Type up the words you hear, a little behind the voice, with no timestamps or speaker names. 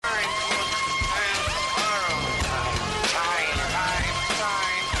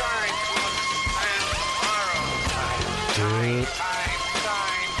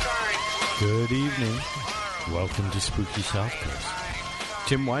Good evening. Welcome to Spooky South Coast.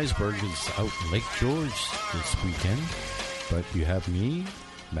 Tim Weisberg is out in Lake George this weekend, but you have me,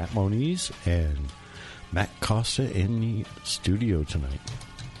 Matt Moniz, and Matt Costa in the studio tonight.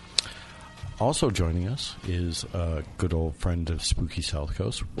 Also joining us is a good old friend of Spooky South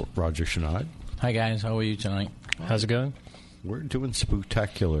Coast, Roger Chenard. Hi guys, how are you tonight? How's it going? We're doing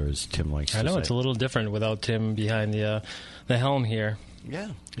spooktacular, as Tim likes to say. I know it's a little different without Tim behind the helm here. Yeah,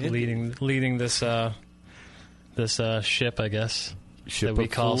 leading this ship, I guess, ship that we of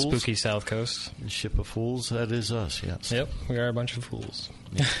call fools. Spooky South Coast. Ship of fools, that is us. Yes. Yep, we are a bunch of fools.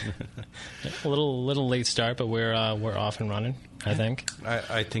 A little late start, but we're off and running. I think.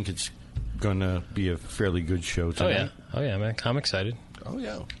 I think it's going to be a fairly good show today. Oh yeah, man, I'm excited. Oh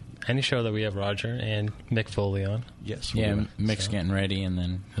yeah. Any show that we have Roger and Mick Foley on. Yes. Yeah, Mick's getting ready, and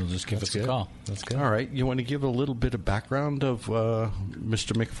then he'll just give us a call. That's good. All right. You want to give a little bit of background of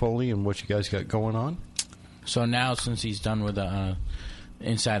Mr. Mick Foley and what you guys got going on? So now, since he's done with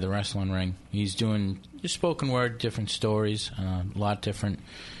Inside the Wrestling Ring, he's doing just spoken word, different stories, a lot different.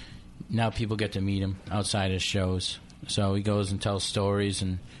 Now people get to meet him outside his shows. So he goes and tells stories,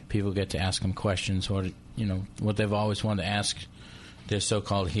 and people get to ask him questions, or what they've always wanted to ask their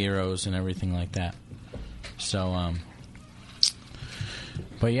so-called heroes and everything like that. So,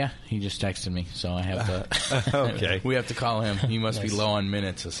 but yeah, he just texted me, so I have to. Okay, we have to call him. He must Nice. be low on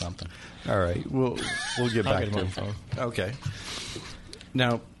minutes or something. All right, we'll get I'll back get him to on him. the phone. Okay.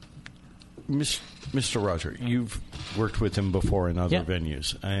 Now, Mr. Roger, you've worked with him before in other Yeah.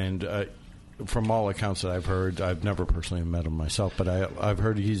 venues, and from all accounts that I've heard, I've never personally met him myself, but I've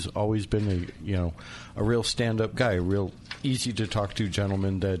heard he's always been a real stand-up guy, a real easy to talk to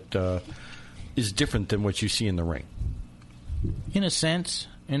gentleman that is different than what you see in the ring. In a sense,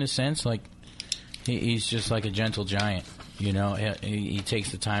 like he's just like a gentle giant. He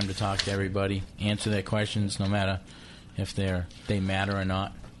takes the time to talk to everybody, answer their questions, no matter if they matter or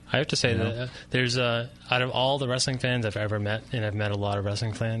not. I have to say that there's out of all the wrestling fans I've ever met, and I've met a lot of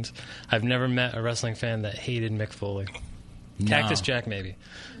wrestling fans, I've never met a wrestling fan that hated Mick Foley. No. Cactus Jack maybe,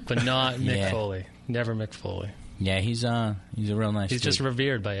 but not Mick Yeah. Foley. Never Mick Foley. Yeah, he's a real nice. He's dude. just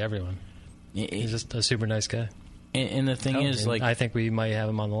revered by everyone. He's just a super nice guy. And the thing is, And like, I think we might have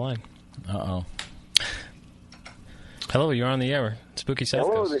him on the line. uh-oh. Hello, you're on the air. Spooky South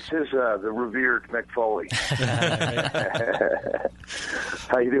Hello, Coast. this is the revered Mick Foley.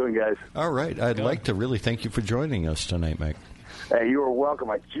 How you doing, guys? All right. I'd like to really thank you for joining us tonight, Mike. Hey, you are welcome.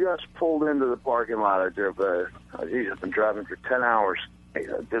 I just pulled into the parking lot. I've been driving for 10 hours. I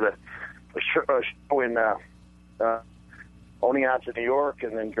did a show in Oneonta, New York,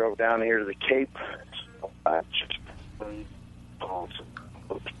 and then drove down here to the Cape.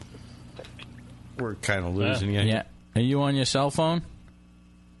 We're kind of losing you. Yeah. Are you on your cell phone?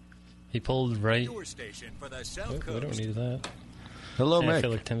 He pulled right. Your station for the South We Coast. don't need that. Hello, Yeah, I Mike.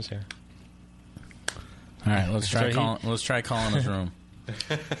 feel like Tim's here. All right, let's try Sorry, calling. Let's try calling his room.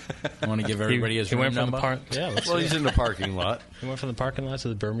 I want to give everybody his he room went from number. the park. Yeah, let's Well, see he's it. in the parking lot. He went from the parking lot to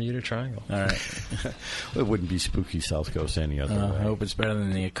the Bermuda Triangle. All right. It wouldn't be Spooky South Coast any other I way. hope it's better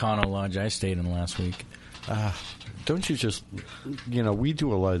than the Econo Lodge I stayed in last week. Don't you just, we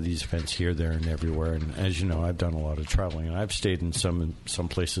do a lot of these events here, there, and everywhere. And as you know, I've done a lot of traveling, and I've stayed in some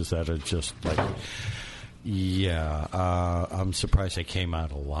places that are just like, I'm surprised I came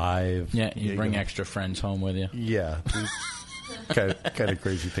out alive. Yeah, you bring extra friends home with you. Yeah, kind of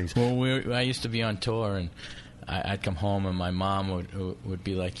crazy things. Well, I used to be on tour, and I'd come home, and my mom would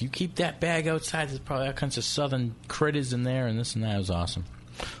be like, "You keep that bag outside. There's probably all kinds of southern critters in there, and this and that." It was awesome.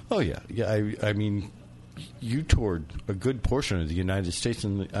 Oh yeah. I mean, you toured a good portion of the United States,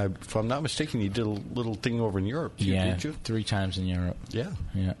 and if I'm not mistaken, you did a little thing over in Europe too, Yeah, did you? 3 times in Europe. Yeah.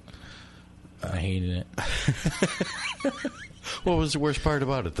 Yeah. I hated it. What was the worst part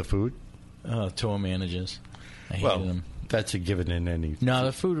about it? The food? Tour managers. I hated them. That's a given in any. No,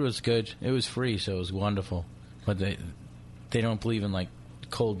 the food was good. It was free, so it was wonderful. But they don't believe in, like,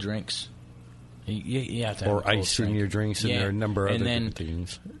 cold drinks. You have to have a Or cold ice drink. in your drinks, and there are a number of and other then different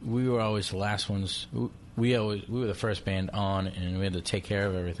things. We were always the last ones. We were the first band on, and we had to take care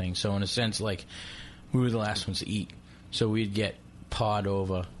of everything. So in a sense, like, we were the last ones to eat. So we'd get pawed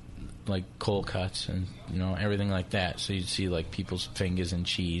over, like cold cuts and everything like that. So you'd see like people's fingers in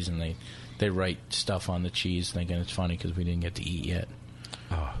cheese, and they write stuff on the cheese, thinking it's funny because we didn't get to eat yet.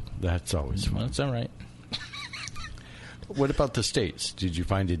 Oh, that's always fun. Well, that's all right. What about the States? Did you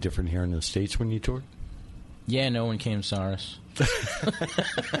find it different here in the States when you toured? Yeah, no one came saw us.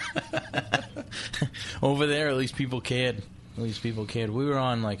 Over there, at least people cared. We were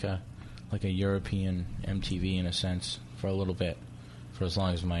on like a European MTV in a sense for a little bit, for as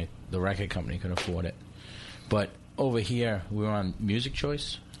long as the record company could afford it. But over here, we were on Music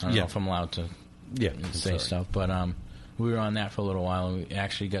Choice. I don't know if I'm allowed to say stuff, but we were on that for a little while, and we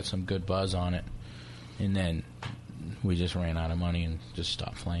actually got some good buzz on it. And then we just ran out of money and just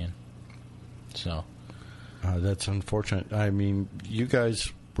stopped playing. So that's unfortunate. I mean, you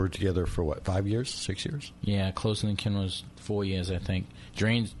guys were together for what, 5 years, 6 years? Yeah, Closer Than Kin was 4 years, I think.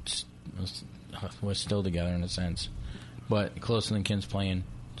 Drain we're still together in a sense, but Closer Than Kin's playing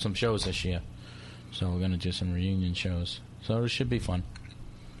some shows this year, so we're going to do some reunion shows. So it should be fun.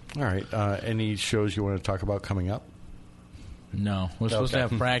 All right. Any shows you want to talk about coming up? No, we're supposed to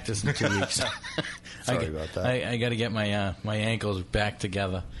have practice in 2 weeks. Sorry about that. I got to get my my ankles back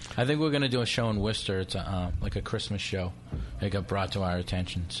together. I think we're going to do a show in Worcester. It's like a Christmas show. It got brought to our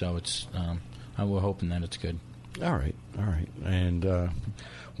attention, so it's we're hoping that it's good. All right. And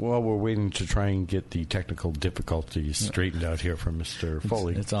while we're waiting to try and get the technical difficulties straightened out here from Mr.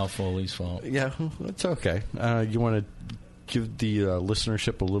 Foley. It's all Foley's fault. Yeah, it's okay. You want to give the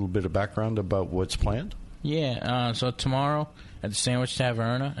listenership a little bit of background about what's planned? Yeah, so tomorrow at the Sandwich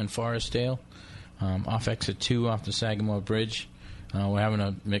Taverna in Forestdale, off exit 2 off the Sagamore Bridge, we're having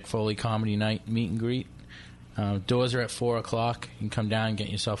a Mick Foley comedy night meet and greet. Doors are at 4 o'clock. You can come down and get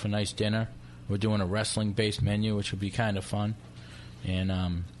yourself a nice dinner. We're doing a wrestling-based menu, which will be kind of fun.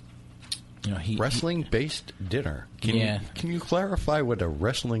 And, wrestling-based dinner. Can you clarify what a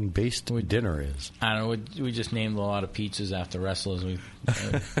wrestling-based dinner is? I don't know. We just named a lot of pizzas after wrestlers. We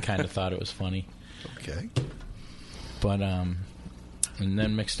kind of thought it was funny. Okay. But, and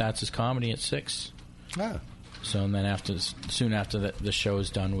then Mick starts his comedy at 6. Ah. So, and then soon after the show is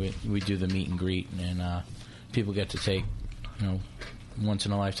done, we do the meet and greet, and people get to take,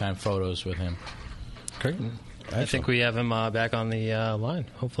 once-in-a-lifetime photos with him. Great. I think we have him back on the line,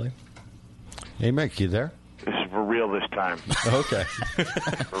 hopefully. Hey, Mick, you there? This is for real this time. Okay.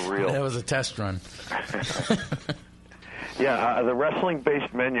 For real. That was a test run. Yeah, the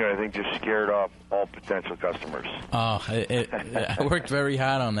wrestling-based menu, I think, just scared off all potential customers. Oh, I worked very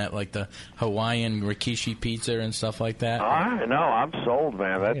hard on that, like the Hawaiian Rikishi pizza and stuff like that. No, I'm sold,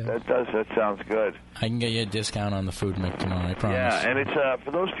 man. That sounds good. I can get you a discount on the food, Mick, tomorrow, I promise. Yeah, and it's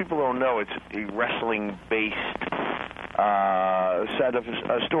for those people who don't know, it's a wrestling-based set of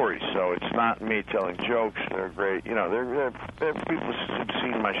stories. So it's not me telling jokes. They're great. They're people who've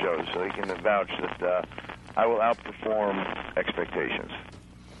seen my shows, so they can vouch that I will outperform expectations.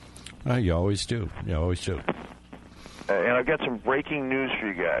 You always do. And I've got some breaking news for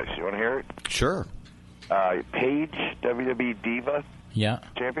you guys. You want to hear it? Sure. Paige, WWE Diva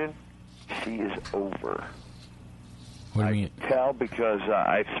champion, she is over. What do you mean? I tell because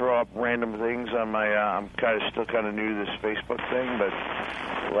I throw up random things on my. I'm still kind of new to this Facebook thing, but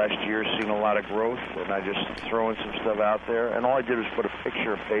last year's seen a lot of growth, and I just throwing some stuff out there. And all I did was put a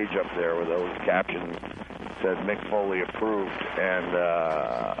picture of Paige up there with a little caption that said Mick Foley approved, and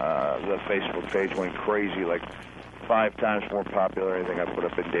the Facebook page went crazy, like 5 times more popular than anything I put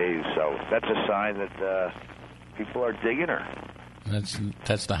up in days. So that's a sign that people are digging her. That's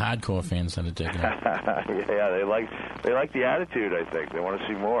the hardcore fans that are digging it. Yeah, they like the attitude, I think. They want to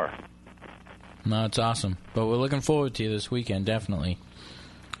see more. No, it's awesome. But we're looking forward to you this weekend, definitely.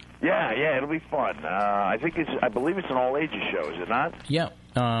 Yeah, it'll be fun. I believe it's an all-ages show, is it not? Yeah.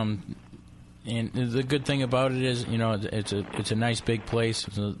 And the good thing about it is, it's a nice big place.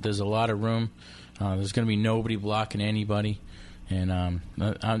 There's a lot of room. There's going to be nobody blocking anybody. And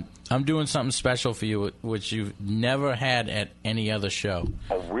I'm doing something special for you, which you've never had at any other show.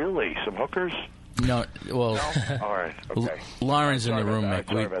 Oh, really? Some hookers? No, well... No? All right, okay. Lauren's in the room,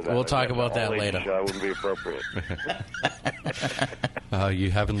 Mick. We'll talk about that later. That wouldn't be appropriate.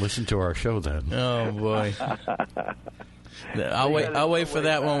 You haven't listened to our show, then. Oh, boy. I'll wait for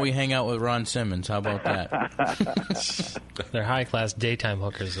that when we hang out with Ron Simmons. How about that? They're high-class daytime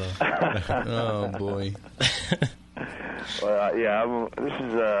hookers, though. Oh, boy. Well,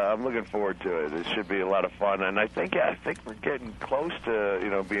 I'm looking forward to it. It should be a lot of fun, and I think we're getting close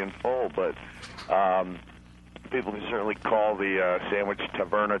to being full. But people can certainly call the Sandwich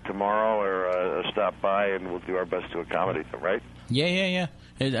Taverna tomorrow or stop by, and we'll do our best to accommodate them. Right? Yeah.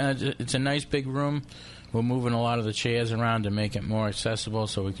 It's a nice big room. We're moving a lot of the chairs around to make it more accessible,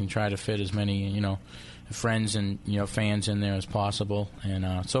 so we can try to fit as many friends and fans in there as possible,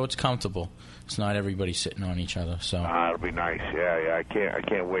 and so it's comfortable. It's not everybody sitting on each other. So it'll be nice. Yeah. I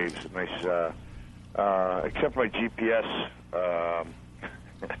can't wait. It's nice. Except for my GPS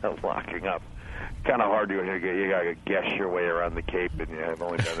locking up. kind of hard to you got to guess your way around the Cape, and you have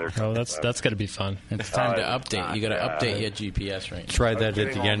only been there. Oh, that's got to be fun. It's time to update. You got to update your GPS right now. Try that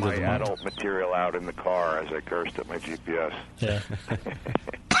at the end of the month. Adult material out in the car as I cursed at my GPS. Yeah.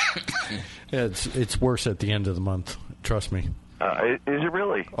 Yeah, it's worse at the end of the month. Trust me. Is it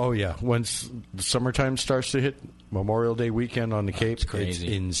really? Oh yeah. Once the summertime starts to hit, Memorial Day weekend on the Cape, it's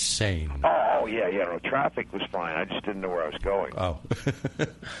crazy. insane. Oh yeah. No, traffic was fine. I just didn't know where I was going. Oh.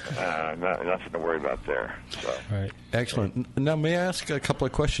 Nothing to worry about there. So. All right. Excellent. Now, may I ask a couple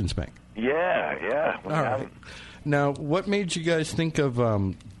of questions, Mac? Yeah. All right. Now, what made you guys think of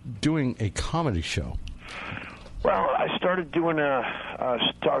doing a comedy show? Well, I started doing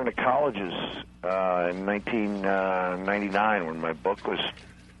talking to colleges in 1999 when my book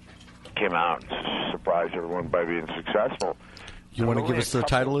came out. Surprised everyone by being successfly. You want to give us the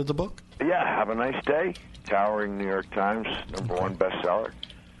title of the book? Yeah, Have a Nice Day. Towering New York Times, #1 bestseller.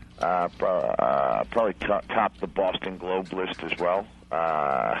 Probably topped the Boston Globe list as well.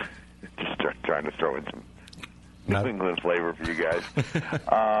 Just trying to throw in some New England flavor for you guys.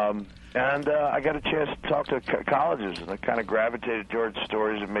 And I got a chance to talk to colleges, and I kind of gravitated towards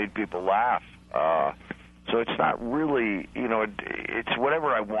stories that made people laugh. So it's not really, it's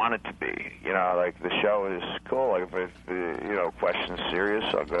whatever I want it to be. Like the show is cool. Like if question's serious,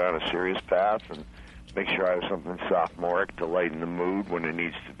 I'll go down a serious path and make sure I have something sophomoric to lighten the mood when it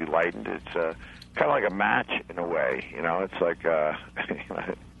needs to be lightened. It's kind of like a match in a way. It's like a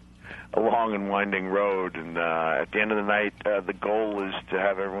long and winding road, and at the end of the night, the goal is to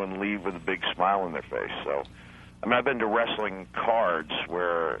have everyone leave with a big smile on their face. So, I've been to wrestling cards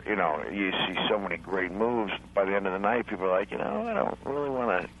where, you see so many great moves. By the end of the night, people are like, I don't really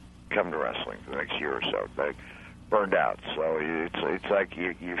want to come to wrestling for the next year or so. They're burned out. So it's like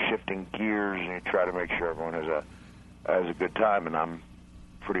you're shifting gears, and you try to make sure everyone has a good time, and I'm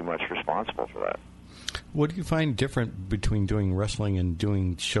pretty much responsible for that. What do you find different between doing wrestling and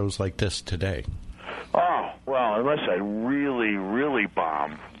doing shows like this today? Oh, well, unless I really, really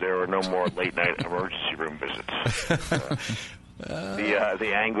bomb, there are no more late-night emergency room visits.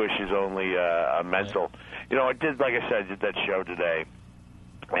 The anguish is only mental. I did, like I said, I did that show today,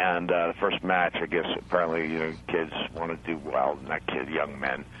 and the first match, I guess, apparently, kids want to do well, not kids, young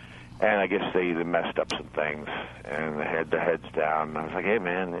men. And I guess they either messed up some things and they had their heads down. And I was like, hey,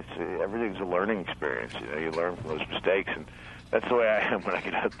 man, everything's a learning experience. You learn from those mistakes. And that's the way I am when I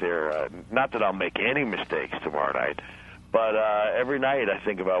get out there. Not that I'll make any mistakes tomorrow night, but every night I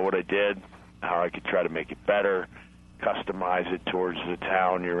think about what I did, how I could try to make it better, customize it towards the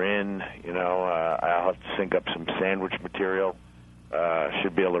town you're in. I'll have to sync up some sandwich material.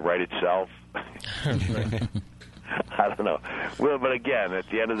 Should be able to write itself. I don't know. Well, but again, at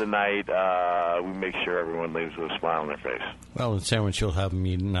the end of the night, we make sure everyone leaves with a smile on their face. Well, the sandwich you'll have them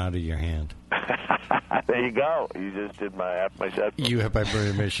eaten out of your hand. There you go. You just did my set. You have my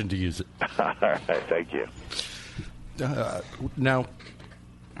permission to use it. All right, thank you. Now,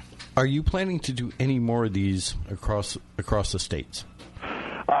 are you planning to do any more of these across the states?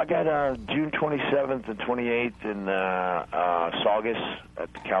 I got June 27th and 28th in Saugus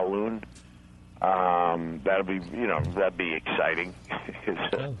at the Kowloon. That'd be exciting.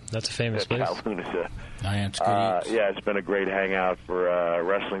 That's a famous place. Kowloon is it's been a great hangout for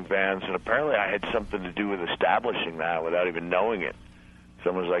wrestling fans, and apparently I had something to do with establishing that without even knowing it.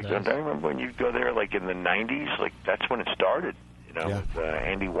 Someone was like, nice. Don't you remember when you go there, like in the 90s? Like, that's when it started, with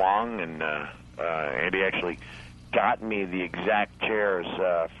Andy Wong, and Andy actually got me the exact chairs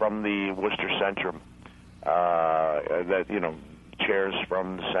from the Worcester Centrum chairs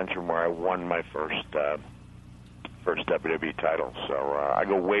from the Centrum where I won my first WWE title. So I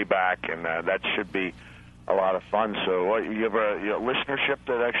go way back, and that should be a lot of fun. So you have a listenership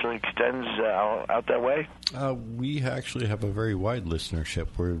that actually extends out that way? We actually have a very wide listenership.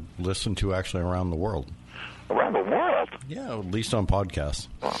 We're listened to actually around the world. Around the world? Yeah, at least on podcasts.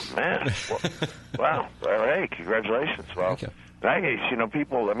 Oh, man. Wow. Well, hey, congratulations. Well, thank you.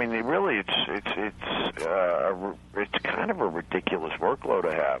 People. I mean, it's kind of a ridiculous workload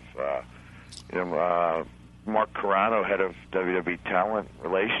to have. Mark Carano, head of WWE Talent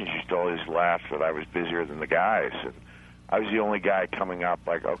Relations, used to always laugh that I was busier than the guys. And I was the only guy coming up.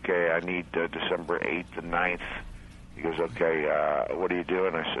 Like, okay, I need December 8th and 9th. He goes, okay, what are you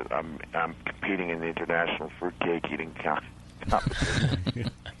doing? I said, I'm competing in the international fruitcake eating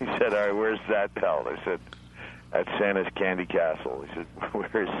competition. He said, all right, where's that held? I said, at Santa's Candy Castle. He said,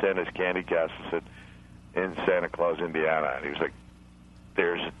 where is Santa's Candy Castle? I said, in Santa Claus, Indiana. And he was like,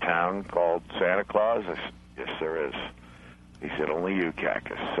 there's a town called Santa Claus? I said, yes, there is. He said, only you,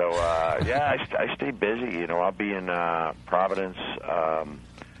 Cactus. So, I stay busy. I'll be in Providence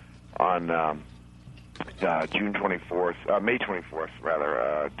on June 24th, May 24th,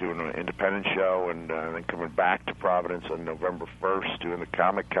 rather, doing an independent show, and then coming back to Providence on November 1st, doing the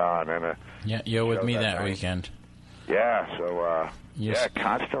Comic-Con. And you're with me that night. weekend. Yeah, so, Yes.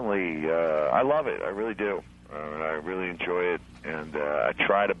 constantly. I love it. I really do. And I really enjoy it, and I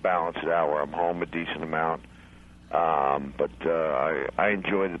try to balance it out where I'm home a decent amount. But I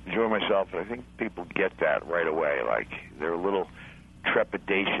enjoy myself, and I think people get that right away. Like, they're a little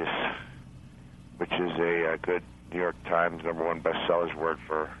trepidatious, which is a good New York Times #1 bestsellers word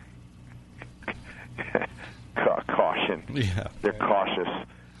for caution. Yeah. They're cautious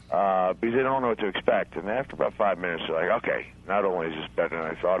because they don't know what to expect. And after about 5 minutes, they're like, okay, not only is this better than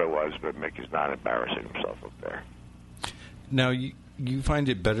I thought it was, but Mick is not embarrassing himself up there. Now, you find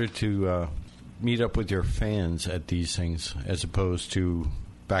it better to meet up with your fans at these things as opposed to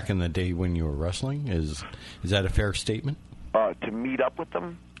back in the day when you were wrestling? Is that a fair statement? To meet up with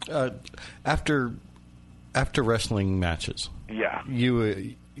them? After wrestling matches, Yeah.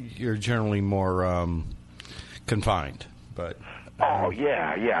 you're generally more confined, but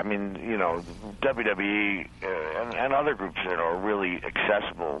yeah. I mean, WWE and other groups are really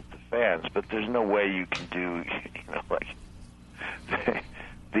accessible to fans, but there's no way you can do like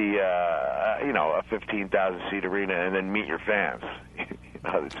a 15,000 seat arena and then meet your fans.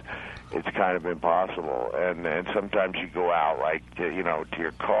 It's kind of impossible, and sometimes you go out to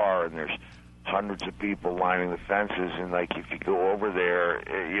your car and there's hundreds of people lining the fences, and like if you go over there,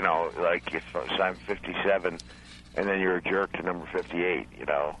 if I'm 57 and then you're a jerk to number 58,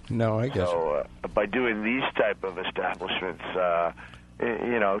 No, I guess. So by doing these type of establishments,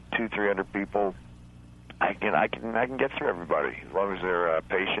 200-300 people, I can get through everybody as long as they're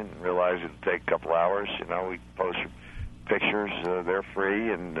patient and realize it'll take a couple hours. We post pictures, they're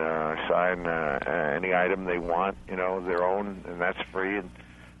free, and sign any item they want, their own, and that's free. And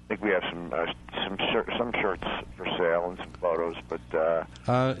I think we have some shirts for sale and some photos. But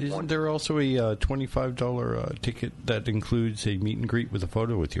isn't there also a $25 ticket that includes a meet and greet with a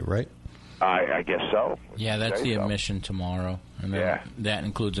photo with you, right? I guess so. Yeah, that's the admission tomorrow, and then that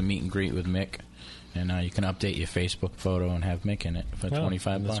includes a meet and greet with Mick. And you can update your Facebook photo and have Mick in it for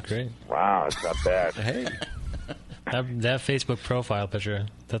 $25. That's great. Wow, it's not bad. Hey. That Facebook profile picture,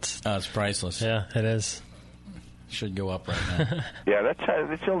 it's priceless. Yeah, it is. Should go up right now. Yeah, that's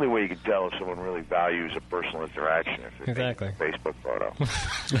the only way you can tell if someone really values a personal interaction. If they Exactly. make a Facebook photo.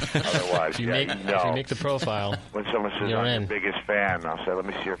 Otherwise, if you make the profile, when someone says, I'm your biggest fan, I'll say, let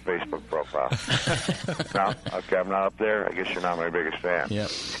me see your Facebook profile. No? Okay, I'm not up there. I guess you're not my biggest fan. Yep.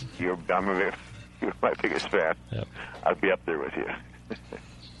 You're my biggest fan. Yep. I'd be up there with you.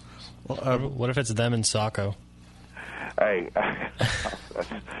 What if it's them and Sacco? Hey,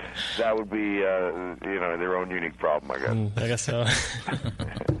 that would be their own unique problem, I guess. I guess so.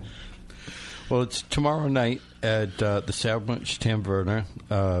 Well, it's tomorrow night at the Sandwich Taverna.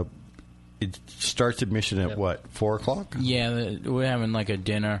 It starts admission at what, 4 o'clock? Yeah, we're having like a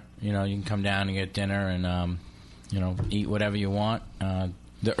dinner. You can come down and get dinner and eat whatever you want.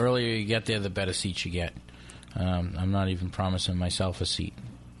 The earlier you get there, the better seats you get. I'm not even promising myself a seat,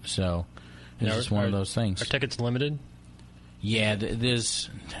 so it's just one of those things. Are tickets limited? Yeah, there's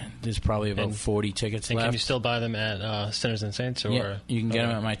probably about 40 tickets left. Can you still buy them at Sinners and Saints? Or yeah, you can get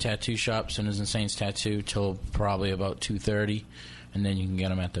them at my tattoo shop, Sinners and Saints Tattoo, till probably about 2:30, and then you can get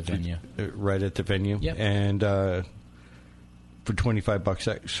them at the venue. Right at the venue? Yep. And for $25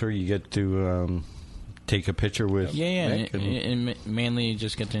 extra, you get to take a picture with Mick and mainly you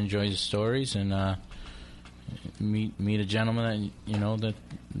just get to enjoy the stories and meet a gentleman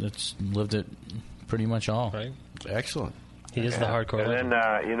that's lived it pretty much all. Right. Excellent. He is the hardcore legend. And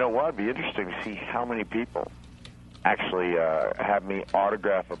then, you know what? It'd be interesting to see how many people actually have me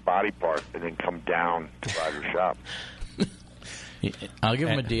autograph a body part and then come down to buy your shop. I'll give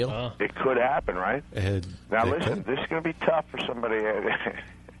him a deal. It could happen, right? Now, listen, this is going to be tough for somebody.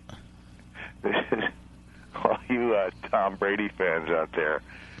 This is all you Tom Brady fans out there.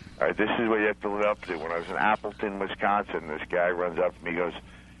 All right, this is what you have to live up to. When I was in Appleton, Wisconsin, this guy runs up to me and goes,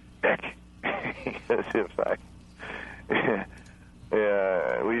 Nick, he goes,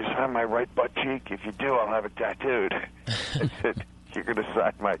 will you sign my right butt cheek? If you do, I'll have it tattooed. I said, you're going to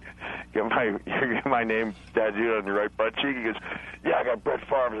sign get my name tattooed on your right butt cheek? He goes, yeah, I got Brett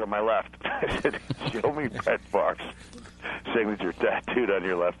Favre's on my left. I said, show me Brett Favre's signature tattooed on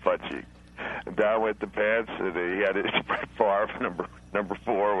your left butt cheek. And down went the pants, and he had his Brett Favre, number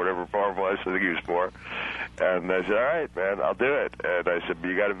 4, whatever Favre was, I think he was 4. And I said, all right, man, I'll do it. And I said, but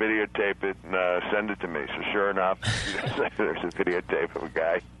you got to videotape it and send it to me. So sure enough, there's a videotape of a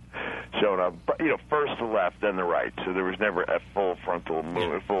guy showing up, first the left, then the right. So there was never a full frontal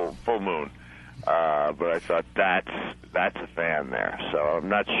moon, full moon. But I thought that's a fan there. So I'm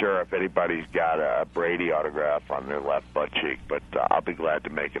not sure if anybody's got a Brady autograph on their left butt cheek, but I'll be glad to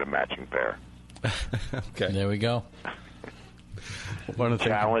make it a matching pair. Okay. There we go.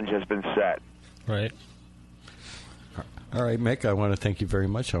 Challenge has been set. Right. All right, Mick, I want to thank you very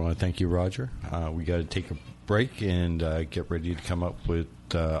much. I want to thank you, Roger. We got to take a break and get ready to come up with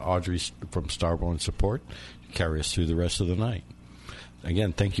Audrey from Starborn Support to carry us through the rest of the night.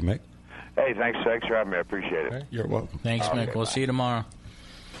 Again, thank you, Mick. Hey, thanks for having me. I appreciate it. Right. You're welcome. Thanks, Mick. We'll see you tomorrow.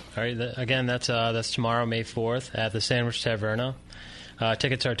 All right. Again, that's tomorrow, May 4th, at the Sandwich Taverna.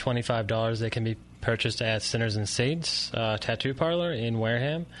 Tickets are $25. They can be purchased at Sinners and Saints Tattoo Parlor in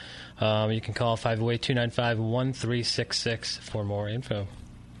Wareham. You can call 508-295-1366 for more info.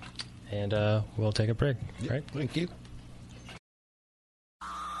 And we'll take a break. Yep. Right? Thank you.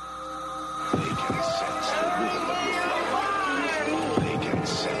 They can sense the rhythm of your blood. They can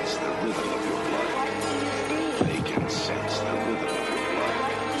sense the rhythm of your blood. They can sense the rhythm of your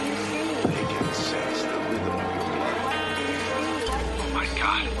blood. They can sense the rhythm of your blood. Oh my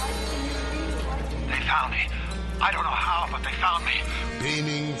God. They found me. I don't know how, but they found me.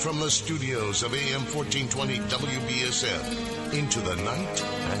 Beaming from the studios of AM 1420 WBSM into the night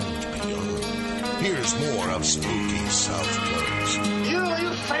and beyond. Here's more of Spooky South Coast. You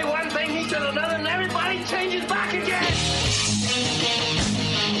say one thing, he said another, and everybody changes back again.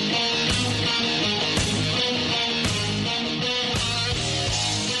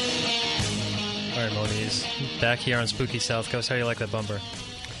 All right, Moniz. Back here on Spooky South Coast. How do you like that bumper?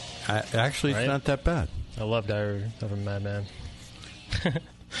 Actually, Right? it's not that bad. I love Diary of a Madman.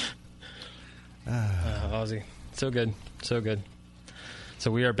 Ozzy. So good. So good. So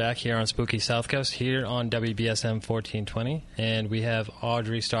we are back here on Spooky South Coast, here on WBSM 1420, and we have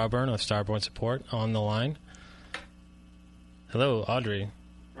Audrey Starburn of Starborn Support on the line. Hello, Audrey.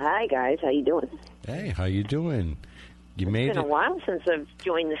 Hi, guys. How you doing? Hey, how you doing? You made It's been it. a while since I've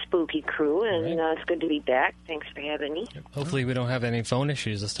joined the spooky crew, and Right. it's good to be back. Thanks for having me. Hopefully we don't have any phone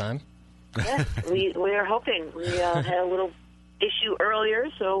issues this time. Yeah, we are hoping. We had a little issue earlier,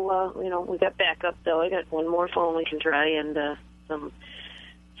 so we got backup. Though I got one more phone we can try, and some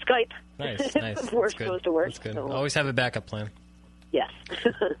Skype. Nice. If we're That's good. supposed to work. That's good. So, Always have a backup plan. yes.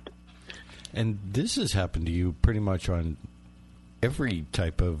 And this has happened to you pretty much on every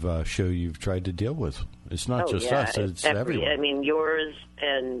type of show you've tried to deal with. It's not just yeah, us; it's everyone. I mean, yours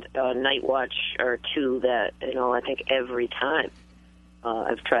and Night Watch are two that I think every time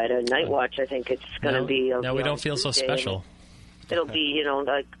I've tried a Night Watch, I think it's going to be. Now we don't feel so Tuesday, special. It'll be,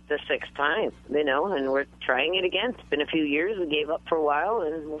 like the sixth time, and we're trying it again. It's been a few years. We gave up for a while,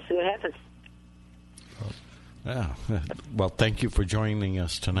 and we'll see what happens. Yeah. Well, thank you for joining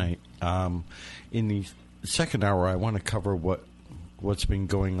us tonight. In the second hour, I want to cover what's been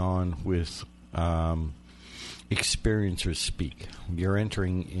going on with Experiencers Speak. You're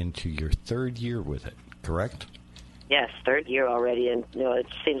entering into your third year with it, correct? Yes, third year already, and it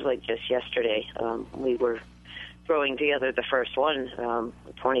seems like just yesterday we were throwing together the first one,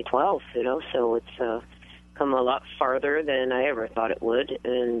 2012. So it's come a lot farther than I ever thought it would,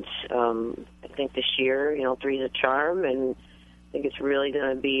 and I think this year, three's a charm, and I think it's really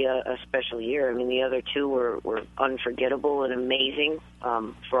going to be a special year. I mean, the other two were unforgettable and amazing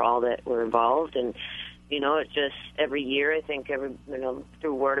for all that were involved, and it just every year, I think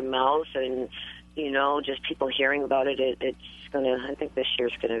through word of mouth and just people hearing about it, it's gonna. I think this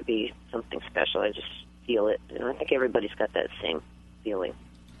year's going to be something special. I just feel it. I think everybody's got that same feeling.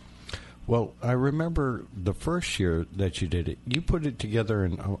 Well, I remember the first year that you did it. You put it together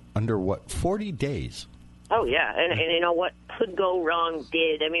in under 40 days. Oh yeah, and what could go wrong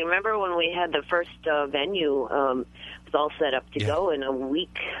did. I mean, remember when we had the first venue? It was all set up to go, and a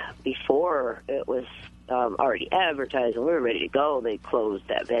week before it was already advertised and we were ready to go, they closed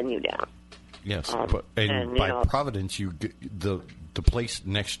that venue down. Yes, and by Providence, the place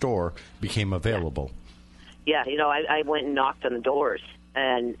next door became available. Yeah, I went and knocked on the doors,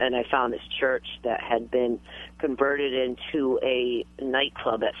 and I found this church that had been converted into a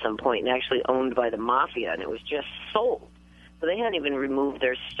nightclub at some point and actually owned by the mafia, and it was just sold. So they hadn't even removed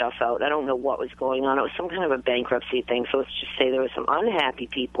their stuff out. I don't know what was going on. It was some kind of a bankruptcy thing. So let's just say there were some unhappy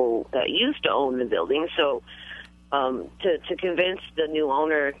people that used to own the building. So to convince the new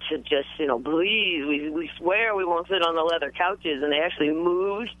owner to just, please, we swear we won't sit on the leather couches, and they actually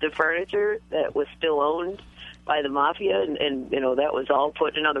moved the furniture that was still owned by the mafia, and that was all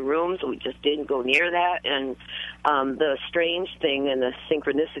put in other rooms. We just didn't go near that. And the strange thing and the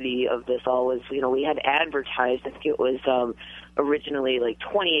synchronicity of this all was, we had advertised, I think it was originally like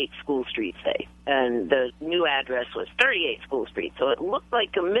 28 School Street, say, and the new address was 38 School Street. So it looked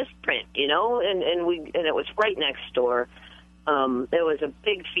like a misprint, and it was right next door. There was a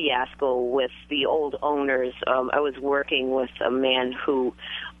big fiasco with the old owners. I was working with a man who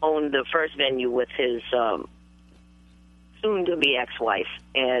owned the first venue with his soon-to-be ex-wife,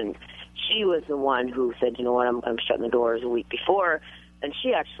 and she was the one who said, you know what, I'm shutting the doors a week before, and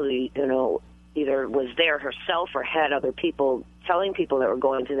she actually, either was there herself or had other people telling people that were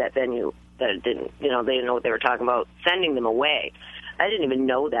going to that venue that didn't, they didn't know what they were talking about, sending them away. I didn't even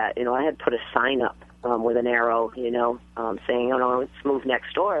know that. I had put a sign up with an arrow, saying, let's move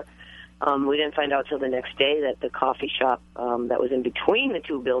next door. We didn't find out till the next day that the coffee shop that was in between the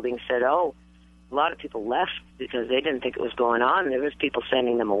two buildings said, a lot of people left because they didn't think it was going on. There was people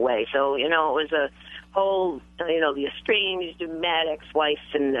sending them away. So, it was a whole, the estranged, mad ex-wife,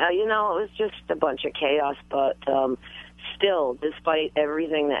 and, it was just a bunch of chaos. But still, despite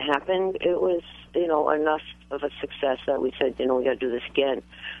everything that happened, it was, enough of a success that we said, we got to do this again.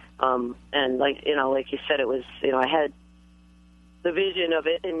 And like you said, it was, I had the vision of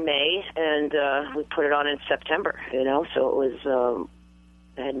it in May, and we put it on in September, so it was,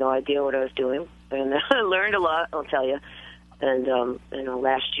 I had no idea what I was doing, and I learned a lot, I'll tell you. And,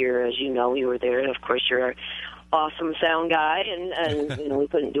 last year, as you know, you were there, and of course you're an awesome sound guy, and we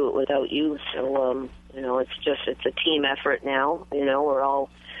couldn't do it without you. So, it's a team effort now. We're all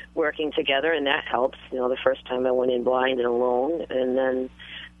working together, and that helps. The first time I went in blind and alone, and then,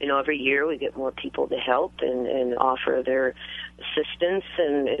 every year we get more people to help and offer their assistance.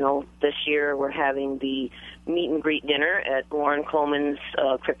 And, this year we're having the meet and greet dinner at Warren Coleman's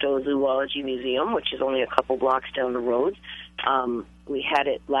Cryptozoology Museum, which is only a couple blocks down the road. We had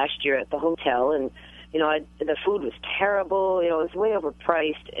it last year at the hotel, and, the food was terrible. It was way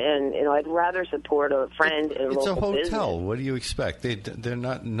overpriced, and, I'd rather support a friend in a local business. It's a hotel. What do you expect? They're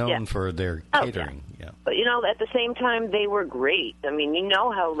not known for their catering. Yeah. But, at the same time, they were great. I mean,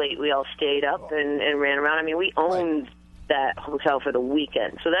 how late we all stayed up and ran around. I mean, we owned that hotel for the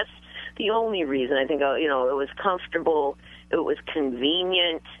weekend. So that's the only reason. I think, it was comfortable. It was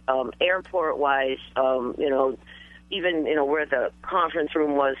convenient, airport-wise, even, where the conference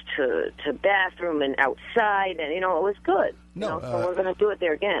room was to bathroom and outside, and, it was good. So we're going to do it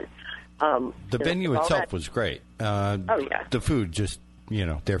there again. The venue itself was great. The food just,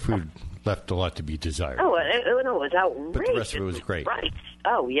 their food left a lot to be desired. Oh, it was outrageous. But the rest of it was great. Right.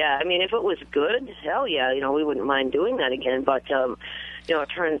 Oh, yeah. I mean, if it was good, hell yeah, we wouldn't mind doing that again. But, it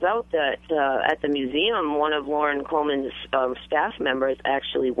turns out that at the museum, one of Lauren Coleman's staff members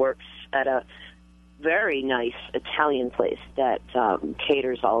actually works at a very nice Italian place that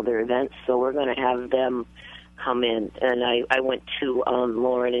caters all their events. So we're going to have them come in. And I went to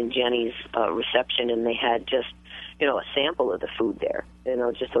Lauren and Jenny's reception, and they had just, a sample of the food there,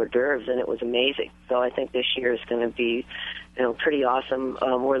 just hors d'oeuvres, and it was amazing. So I think this year is going to be, pretty awesome.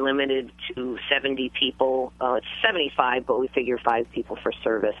 We're limited to 70 people. It's 75, but we figure 5 people for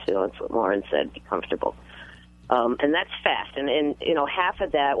service. That's what Lauren said, be comfortable. And that's fast. And half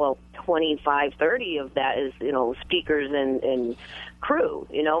of that, 25, 30 of that is, speakers and crew,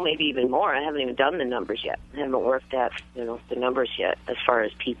 maybe even more. I haven't even done the numbers yet. I haven't worked at, the numbers yet as far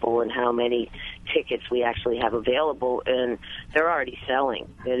as people and how many tickets we actually have available. And they're already selling,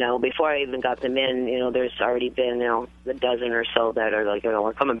 Before I even got them in, there's already been, a dozen or so that are like,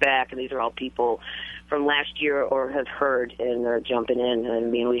 we're coming back. And these are all people from last year or have heard and are jumping in. I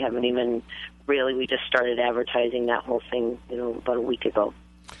mean, we haven't even really, we just started advertising that whole thing, about a week ago.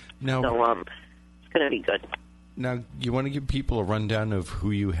 Now, so it's going to be good. Now, you want to give people a rundown of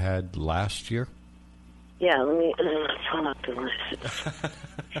who you had last year? Yeah, let's pull up the list.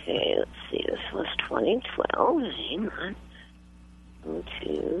 Okay, let's see. This was 2012. Hang on.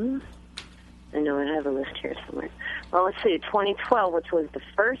 I know I have a list here somewhere. Well, let's see. 2012, which was the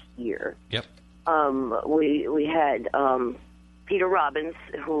first year. Yep. We had Peter Robbins,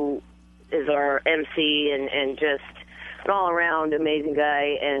 who is our MC and just an all-around amazing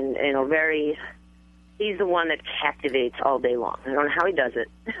guy, and he's the one that captivates all day long. I don't know how he does it.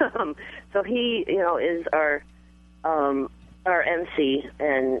 So he, is our MC,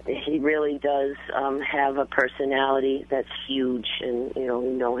 and he really does have a personality that's huge, and, we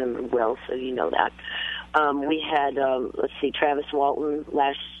know him well, so you know that. We had, Travis Walton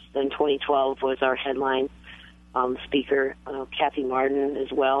in 2012 was our headline speaker, Kathy Martin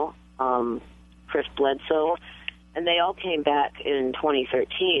as well, Chris Bledsoe, and they all came back in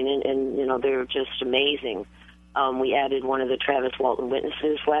 2013, and they were just amazing. We added one of the Travis Walton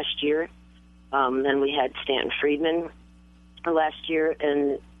witnesses last year. Then we had Stanton Friedman last year,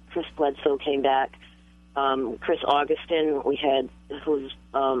 and Chris Bledsoe came back. Chris Augustin, we had, who's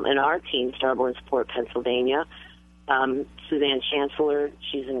in our team, Starborn Support Pennsylvania. Suzanne Chancellor,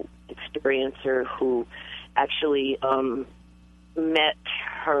 she's an experiencer who actually met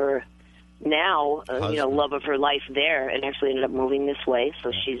her now, love of her life there, and actually ended up moving this way.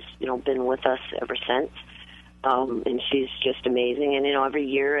 So she's, been with us ever since. And she's just amazing. And, every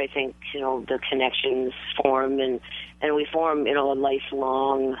year I think, the connections form and we form, a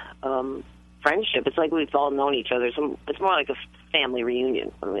lifelong friendship. It's like we've all known each other. So it's more like a family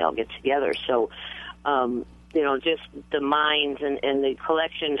reunion when we all get together. So, just the minds and the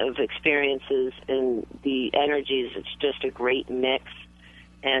collection of experiences and the energies, it's just a great mix.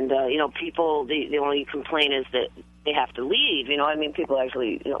 And, people, the only complaint is that they have to leave. People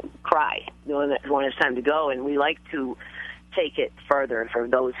actually, cry when it's time to go. And we like to take it further for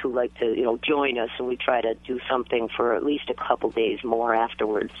those who like to, join us. And we try to do something for at least a couple days more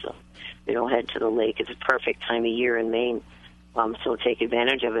afterwards. So, head to the lake. It's a perfect time of year in Maine. So take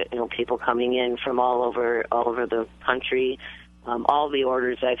advantage of it. People coming in from all over the country. All the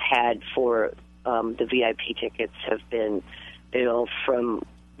orders I've had for the VIP tickets have been, from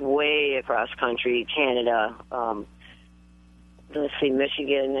way across country, Canada. Let's see,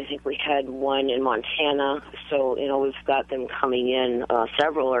 Michigan. I think we had one in Montana. So we've got them coming in.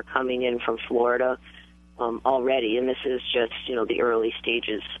 Several are coming in from Florida already, and this is just the early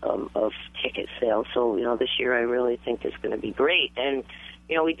stages of ticket sales. So this year I really think is going to be great. And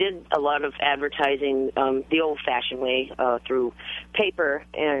we did a lot of advertising the old-fashioned way through paper,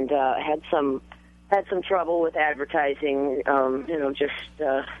 and had some trouble with advertising. We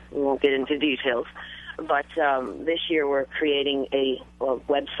won't get into details. But this year we're creating a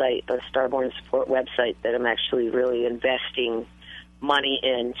website, a Starborn Support website that I'm actually really investing money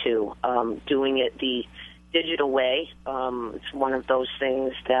into, doing it the digital way. It's one of those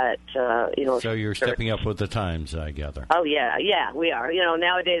things that, So you're stepping up with the times, I gather. Oh, yeah, we are.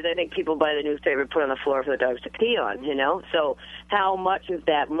 Nowadays I think people buy the newspaper, put it on the floor for the dogs to pee on, So how much of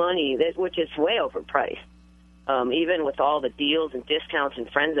that money, which is way overpriced, even with all the deals and discounts and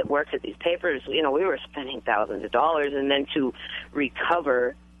friends that worked at these papers, we were spending thousands of dollars, and then to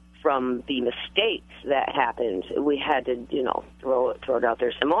recover from the mistakes that happened, we had to, throw it out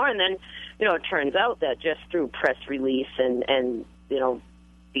there some more. And then, it turns out that just through press release and the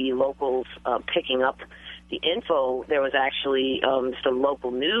locals picking up the info, there was actually some local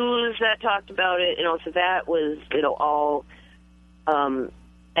news that talked about it, so that was, all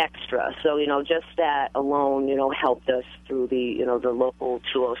extra. So, just that alone, helped us through the, the local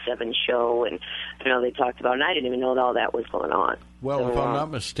 207 show, and, they talked about it, and I didn't even know that all that was going on. Well, so, if I'm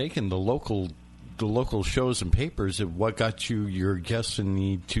not mistaken, the local shows and papers, what got you your guests in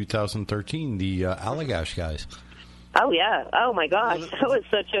the 2013, the Allagash guys? Oh, yeah. Oh, my gosh. That was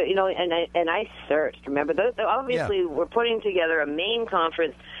such a, and I searched. Remember, obviously, we're putting together a main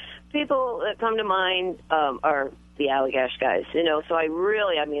conference. People that come to mind are the Allagash guys, So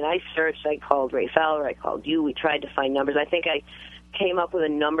I searched. I called Ray Fowler. I called you. We tried to find numbers. I think I came up with a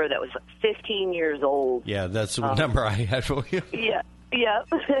number that was 15 years old. Yeah, that's the number I had for you. Yeah.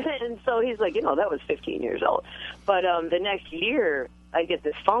 And so he's like, that was 15 years old. But the next year, I get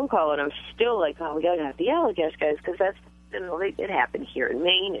this phone call, and I'm still like, oh, we got to have the Allagash guys, because that's, it happened here in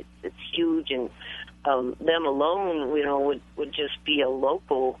Maine. It's huge, and them alone, would just be a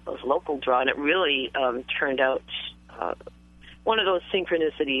local draw, and it really turned out one of those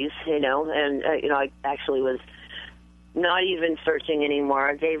synchronicities, and I actually was not even searching anymore.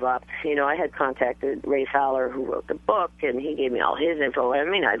 I gave up. I had contacted Ray Fowler, who wrote the book, and he gave me all his info.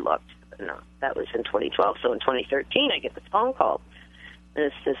 I looked. That was in 2012. So in 2013, I get this phone call. And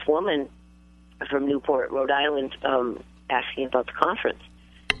it's this woman from Newport, Rhode Island, asking about the conference.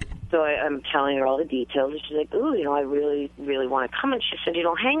 So I'm telling her all the details, and she's like, ooh, I really, really want to come. And she said,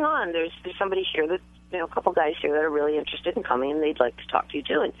 hang on. There's somebody here that, a couple guys here that are really interested in coming, and they'd like to talk to you,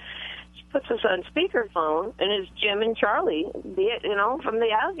 too. And she puts us on speakerphone, and it's Jim and Charlie, from the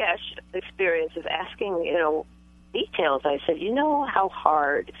Allagash experience of asking, details. I said, how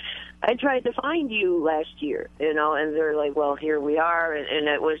hard I tried to find you last year, and they're like, well, here we are. And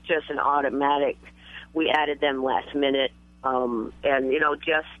it was just an automatic. We added them last minute. And,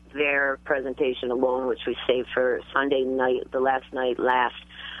 just their presentation alone, which we saved for Sunday night, the last night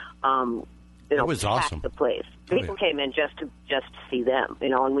it was awesome. The place. People came in just to see them,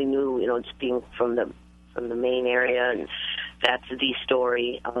 and we knew, just being from the Maine area and that's the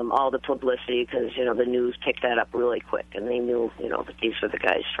story. All the publicity, because the news picked that up really quick, and they knew that these were the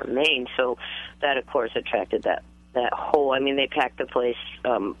guys from Maine. So that, of course, attracted that whole. I mean, they packed the place.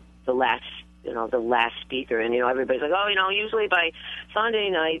 The last speaker, and everybody's like, usually by Sunday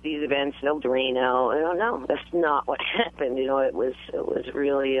night these events they'll drain out. No, that's not what happened. It was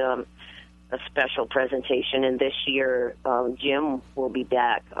really a special presentation, and this year Jim will be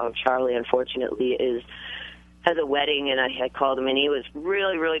back. Charlie, unfortunately, has a wedding, and I called him, and he was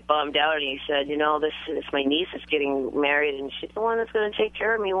really, really bummed out, and he said, this my niece is getting married, and she's the one that's going to take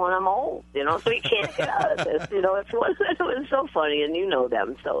care of me when I'm old, so he can't get out of this. It was so funny, and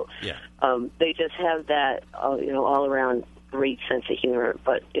them, so yeah. They just have that, all around great sense of humor.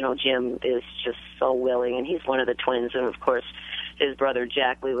 But Jim is just so willing, and he's one of the twins, and of course his brother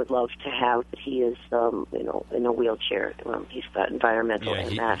Jack we would love to have, but he is in a wheelchair. He's got environmental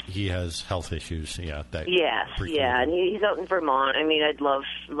MS. He has health issues. Yeah, and he's out in Vermont. I mean, I'd love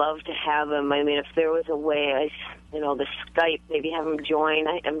to have him. I mean, if there was a way, the Skype, maybe have him join.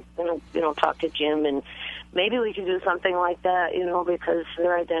 I'm gonna talk to Jim, and maybe we can do something like that. Because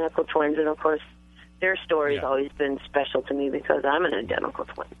they're identical twins, and of course their story's always been special to me because I'm an identical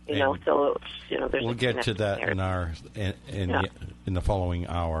twin. So there's we'll get to that there. in the following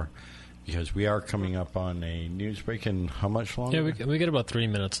hour, because we are coming up on a news break. And how much longer? Yeah, we get about 3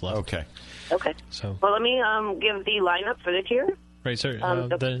 minutes left. Okay. So well, let me give the lineup for this year. Right, sir.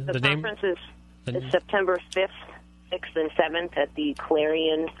 The conference is September 5th, 6th, and 7th at the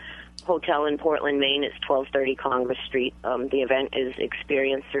Clarion Hotel in Portland, Maine. It's 1230 Congress Street. The event is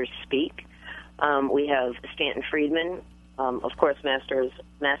Experiencers Speak. We have Stanton Friedman. Of course, Master of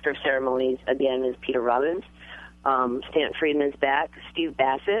Ceremonies, again, is Peter Robbins. Stanton Friedman's back. Steve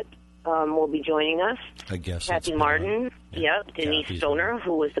Bassett will be joining us. I guess. Kathy Martin. Denise Stoner,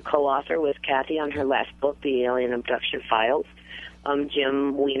 who was the co-author with Kathy on her last book, The Alien Abduction Files.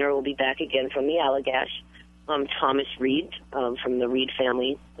 Jim Weiner will be back again from the Allagash. Thomas Reed from the Reed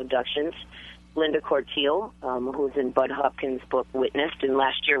Family Abductions. Linda Corteil, who's in Bud Hopkins' book Witnessed, and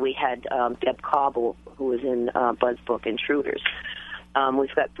last year we had Deb Cobble, who was in Bud's book Intruders.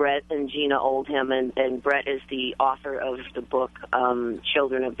 We've got Brett and Gina Oldham, and Brett is the author of the book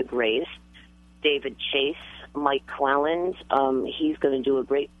Children of the Greys. David Chase, Mike Cleland, he's going to do a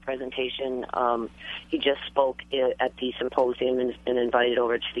great presentation. He just spoke at the symposium and has been invited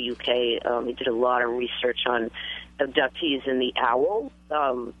over to the UK. He did a lot of research on abductees and the owl,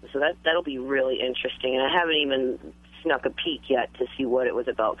 so that'll be really interesting. And I haven't even snuck a peek yet to see what it was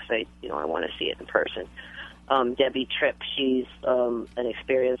about because I want to see it in person. Debbie Tripp, she's an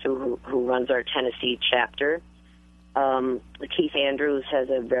experiencer who runs our Tennessee chapter. Keith Andrews has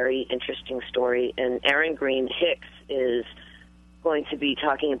a very interesting story, and Erin Green Hicks is going to be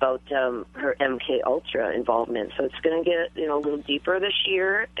talking about her MK Ultra involvement. So it's going to get a little deeper this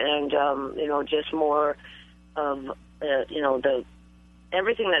year, and just more of the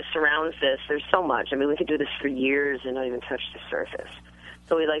everything that surrounds this. There's so much. I mean, we could do this for years and not even touch the surface.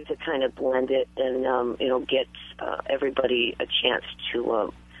 So we like to kind of blend it and get everybody a chance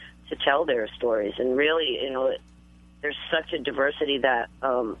to tell their stories. And really, there's such a diversity that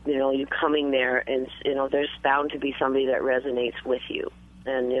you coming there and there's bound to be somebody that resonates with you.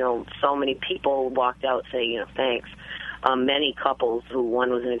 And so many people walked out saying thanks. Many couples who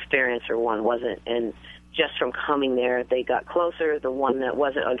one was an experiencer, one wasn't, and just from coming there, they got closer. The one that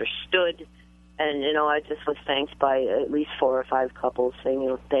wasn't understood. And, I just was thanked by at least 4 or 5 couples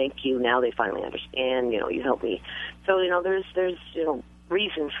saying, thank you. Now they finally understand, you helped me. So, there's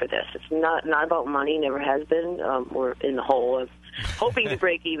reason for this. It's not about money, never has been. We're in the hole of hoping to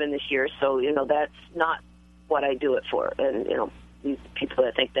break even this year. So, that's not what I do it for. And, these people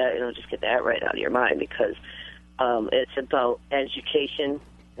that think that, just get that right out of your mind because it's about education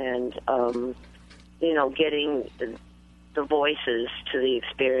and, getting the voices to the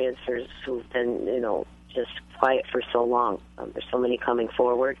experiencers who've been, just quiet for so long. There's so many coming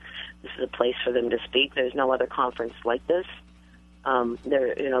forward. This is a place for them to speak. There's no other conference like this.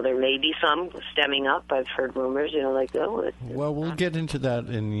 There may be some stemming up. I've heard rumors, well, we'll get into that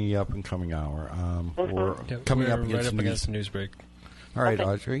in the up and coming hour. We're coming up against the news break. All right,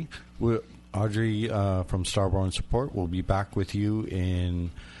 okay. Audrey from Starborn Support will be back with you in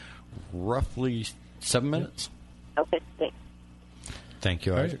roughly 7 minutes. Okay, thanks. Thank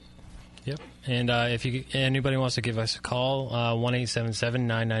you, Audrey. Right. Yep. And if anybody wants to give us a call,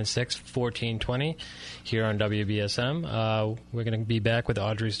 1-877-996-1420 here on WBSM. We're going to be back with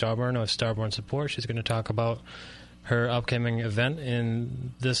Audrey Starborn of Starborn Support. She's going to talk about her upcoming event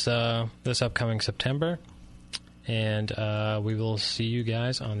in this upcoming September. And we will see you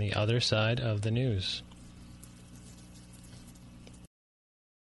guys on the other side of the news.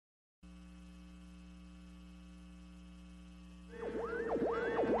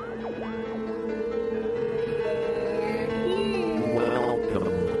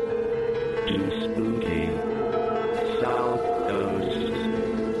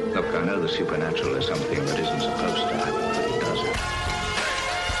 Look, I know the supernatural is something that isn't supposed to happen, but it does happen.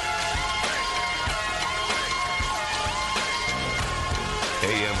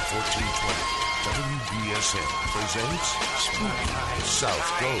 AM 1420, WBSM presents Spooky South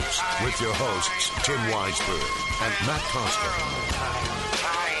Coast with your hosts, Tim Weisberg and Matt Costa.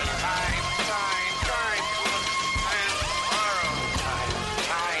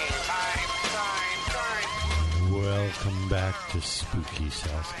 Welcome back to Spooky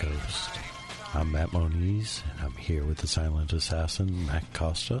South Coast. I'm Matt Moniz, and I'm here with the silent assassin, Matt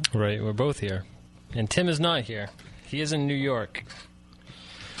Costa. Right, we're both here. And Tim is not here. He is in New York.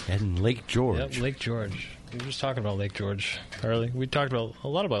 And Lake George. Yep, Lake George. We were just talking about Lake George earlier. We talked about a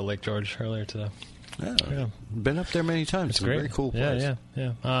lot about Lake George earlier today. Yeah. Been up there many times. It's a great. Very cool place.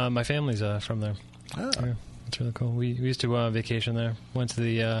 Yeah. My family's from there. Oh. Yeah, it's really cool. We used to vacation there. Went to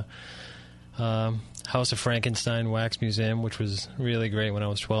the House of Frankenstein Wax Museum, which was really great when I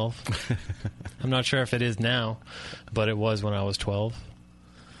was 12. I'm not sure if it is now, but it was when I was 12.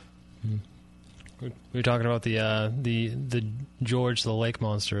 We were talking about the George the Lake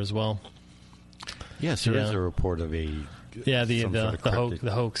Monster as well. Yes, there is a report of a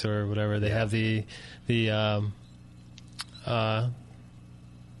the hoax or whatever. They have the I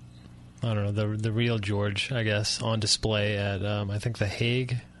don't know, the real George, I guess, on display at I think the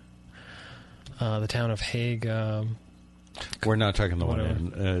Hague. The town of Hague. We're not talking the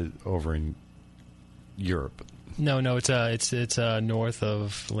one over in Europe. No, it's north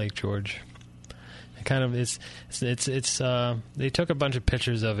of Lake George. It kind of it's they took a bunch of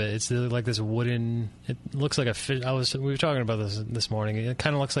pictures of it. It's like this wooden. It looks like a fish. We were talking about this morning. It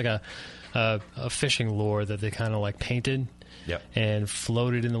kind of looks like a fishing lure that they kind of like painted. Yep. And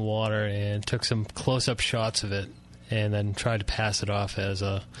floated in the water and took some close-up shots of it and then tried to pass it off as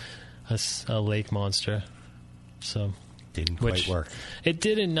a lake monster. So didn't quite work. It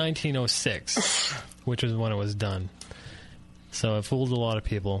did in 1906, which was when it was done. So it fooled a lot of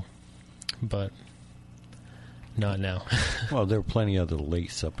people, but not now. Well, there are plenty of other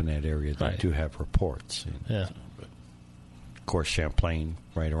lakes up in that area that do have reports. Yeah. But of course, Champlain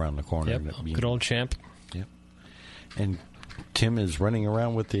right around the corner. Yep. Good old Champ. Yep. And Tim is running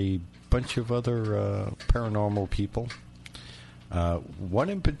around with a bunch of other paranormal people. One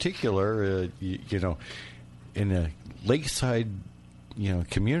in particular, in a lakeside,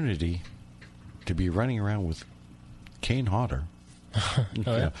 community, to be running around with Kane Hodder,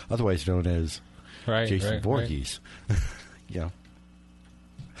 otherwise known as Jason Voorhees. Yeah.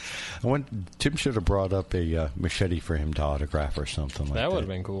 Tim should have brought up a machete for him to autograph or something like that. That would have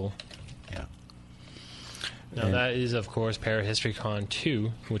been cool. Yeah. Now, that is, of course, ParaHistoryCon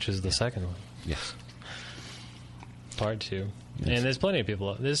 2, which is the second one. Yes. Part 2. Yes. And there's plenty of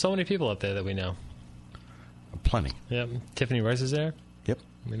people. There's so many people up there that we know. Plenty. Yep. Tiffany Rice is there. Yep.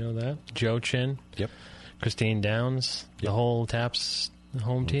 We know that. Joe Chin. Yep. Christine Downs. Yep. The whole TAPS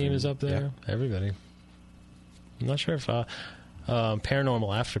home team is up there. Yep. Everybody. I'm not sure if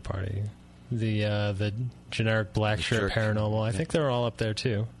Paranormal After Party, the generic black shirt paranormal, I think they're all up there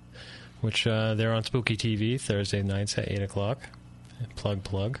too. Which they're on Spooky TV Thursday nights at 8 o'clock.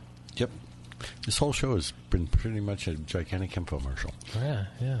 Plug. Yep. This whole show has been pretty much a gigantic infomercial.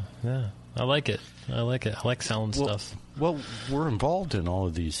 Yeah. I like it. I like selling stuff. Well, we're involved in all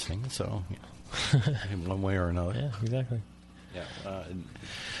of these things, so in one way or another. Yeah, exactly. Yeah.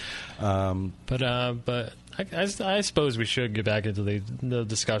 But I suppose we should get back into the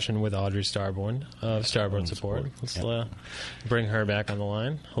discussion with Audrey Starborn of Starborn Support. Let's bring her back on the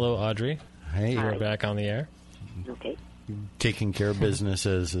line. Hello, Audrey. Hey. You're back on the air. Okay. Taking care of business,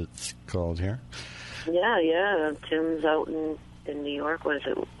 as it's called here. Yeah. Tim's out in New York. What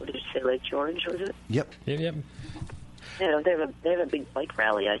did you say, Lake George, was it? Yep. Yeah, they have a big bike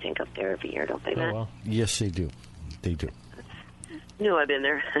rally, I think, up there every year, don't they, Matt? Well. Yes, they do. No, I've been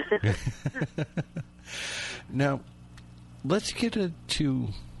there. Now, let's get to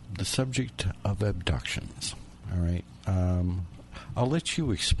the subject of abductions. All right. I'll let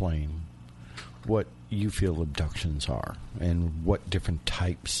you explain what you feel abductions are and what different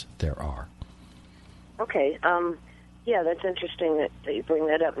types there are. Okay. Yeah, that's interesting that you bring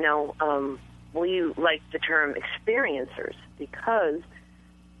that up. Now, we like the term experiencers because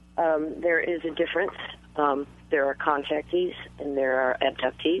there is a difference. There are contactees and there are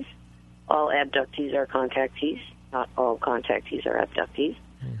abductees. All abductees are contactees. Not all contactees are abductees.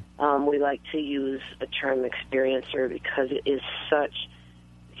 We like to use the term experiencer because it is such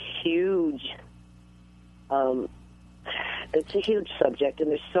huge. It's a huge subject, and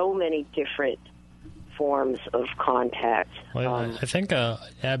there's so many different forms of contact. Well, I think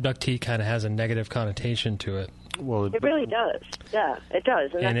abductee kind of has a negative connotation to it Well, It really does. Yeah, it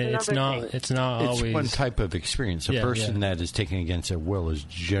does. And that's another thing. it's not it's always one type of experience. A person that is taken against their will is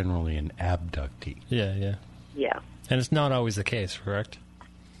generally an abductee. Yeah. Yeah. And it's not always the case, correct?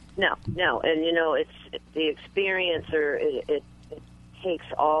 No. And, it's the experiencer, it takes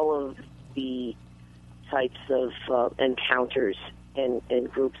all of the types of encounters and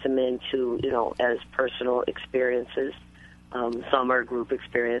groups them into, as personal experiences. Some are group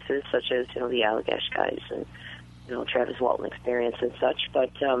experiences, such as, the Allagash guys and, Travis Walton experience and such.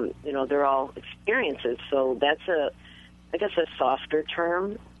 But, they're all experiences. So that's a softer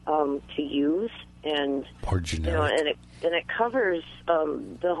term to use. And, generic. And it covers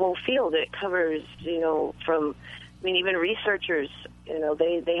the whole field. It covers, from, even researchers,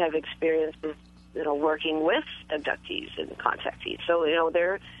 they have experience with, working with abductees and contactees. So,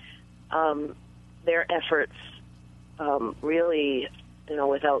 their efforts really,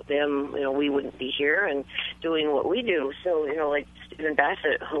 without them, we wouldn't be here and doing what we do. So, like Stephen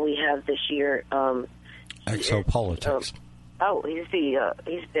Bassett, who we have this year. Exopolitics.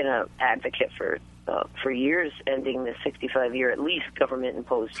 He's been an advocate for years, ending the 65-year at least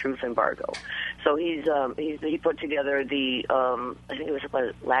government-imposed truth embargo. So he put together the I think it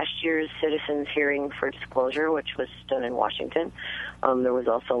was last year's Citizens Hearing for Disclosure, which was done in Washington. There was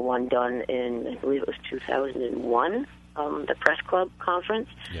also one done in, I believe it was 2001, the Press Club Conference.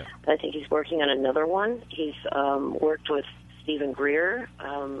 Yeah. I think he's working on another one. He's worked with Stephen Greer.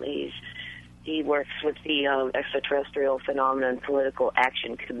 He works with the Extraterrestrial Phenomenon Political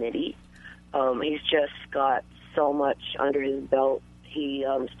Action Committee. He's just got so much under his belt. He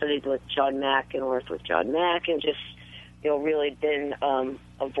studied with John Mack and worked with John Mack, and just really been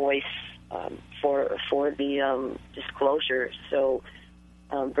a voice for the disclosure. So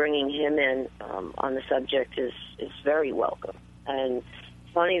bringing him in on the subject is very welcome. And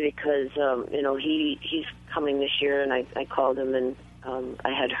funny because he's coming this year, and I called him, and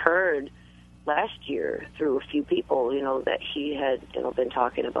I had heard last year through a few people, that he had, been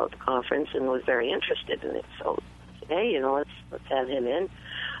talking about the conference and was very interested in it. So, hey, let's have him in.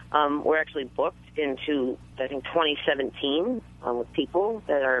 We're actually booked into, I think, 2017 with people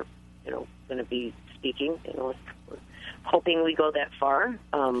that are, going to be speaking. We're hoping we go that far.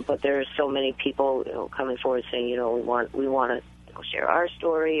 But there are so many people, coming forward saying, we want to share our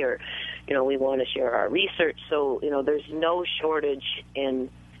story, or, we want to share our research. So, there's no shortage in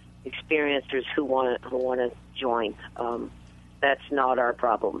experiencers who want to join. That's not our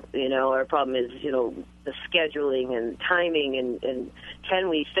problem. Our problem is, the scheduling and timing and can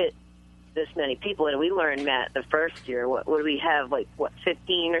we fit this many people? And we learned, Matt, the first year, what do we have,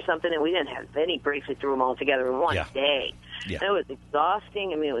 15 or something? And we didn't have any breaks. We threw them all together in one day. Yeah. And it was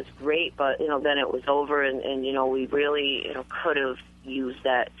exhausting. It was great, but, then it was over, and we really, could have used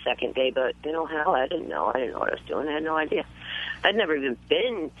that second day, but, hell, I didn't know what I was doing. I had no idea. I'd never even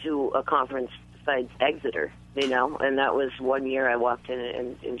been to a conference besides Exeter, and that was one year I walked in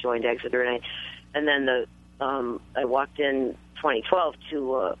and joined Exeter, and then I walked in 2012 to,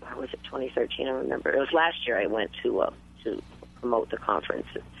 or was it 2013? I don't remember. It was last year I went to promote the conference.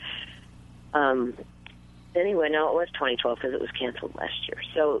 Anyway, no, it was 2012 because it was canceled last year.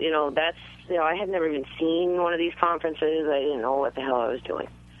 So, that's, I had never even seen one of these conferences. I didn't know what the hell I was doing.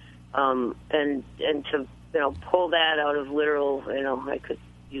 And to, pull that out of literal, I could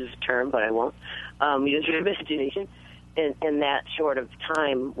use a term, but I won't, use your imagination. And that short of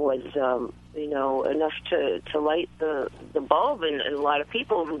time was, enough to light the bulb. And a lot of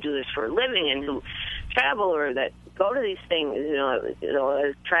people who do this for a living and who travel or that go to these things,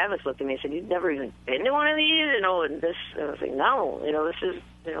 as Travis looked at me and said, "You've never even been to one of these?" And this, I was like, no, this is,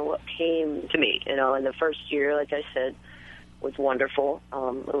 what came to me, and the first year, like I said, was wonderful.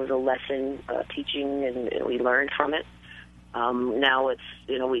 It was a lesson teaching, and we learned from it. Now it's,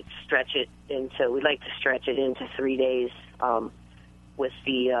 we like to stretch it into 3 days with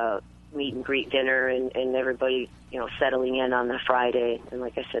the meet and greet dinner and everybody, settling in on the Friday. And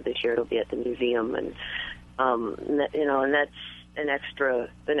like I said, this year it'll be at the museum, and and that's an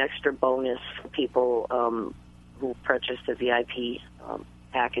extra bonus for people who purchase the VIP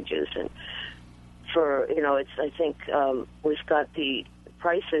packages. And for, I think we've got the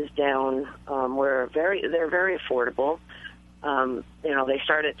prices down where they're very affordable. They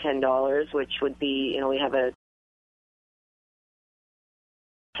start at $10, which would be, we have a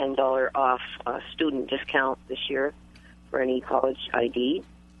 $10 off student discount this year for any college ID.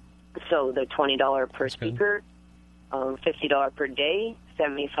 So they're $20 per speaker, $50 per day,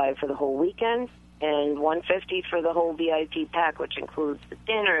 $75 for the whole weekend, and $150 for the whole VIP pack, which includes the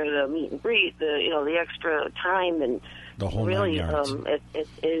dinner, the meet and greet, the extra time, and the whole really, 9 yards. It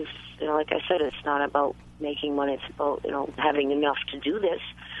is, like I said, it's not about making money. It's about, having enough to do this.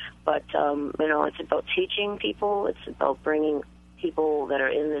 But, it's about teaching people. It's about bringing people that are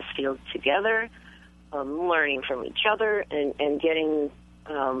in this field together, learning from each other, and getting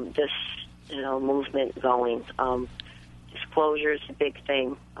this, movement going. Disclosure is a big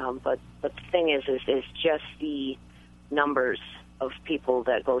thing, but the thing is just the numbers of people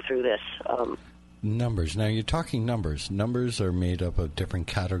that go through this. Numbers. Now, you're talking numbers. Numbers are made up of different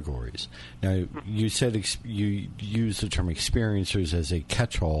categories. Now, you said you use the term experiencers as a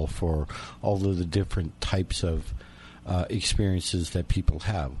catch-all for all of the different types of experiences that people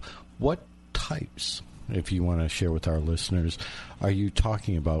have. What types, if you want to share with our listeners, are you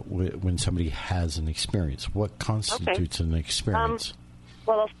talking about when somebody has an experience? What constitutes an experience?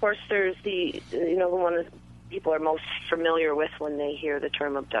 Well, of course, there's the one that people are most familiar with when they hear the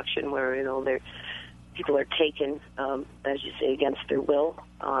term abduction, where people are taken, as you say, against their will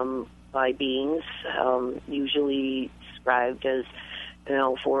by beings, usually described as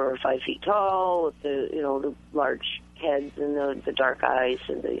 4 or 5 feet tall, with the large heads and the dark eyes,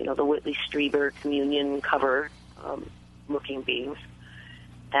 and the Whitley Strieber communion cover looking beings.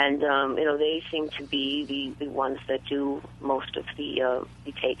 And they seem to be the ones that do most of the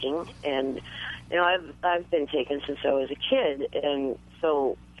taking. And I've been taken since I was a kid, and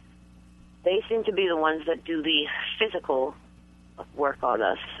so they seem to be the ones that do the physical work on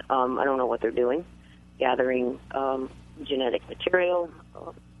us. I don't know what they're doing, gathering genetic material,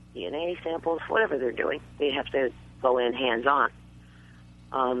 DNA samples, whatever they're doing. They have to go in hands-on.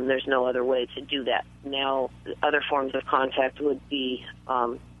 There's no other way to do that. Now, other forms of contact would be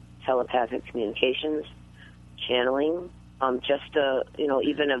telepathic communications, channeling, just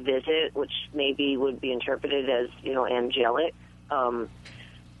even a visit, which maybe would be interpreted as angelic.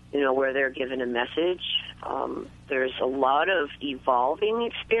 Where they're given a message. There's a lot of evolving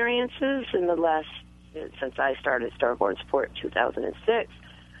experiences in the last, since I started Starborn Support in 2006.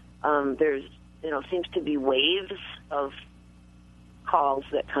 There's, seems to be waves of calls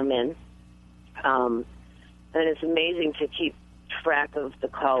that come in. And it's amazing to keep track of the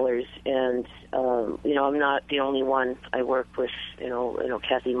callers. And, I'm not the only one. I work with,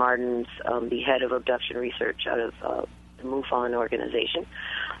 Kathy Martin's the head of abduction research out of the MUFON organization.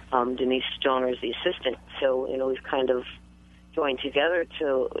 Denise Stoner is the assistant. So, we've kind of joined together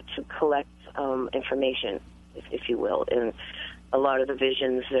to collect information, if you will. And a lot of the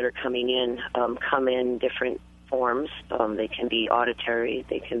visions that are coming in come in different forms. They can be auditory.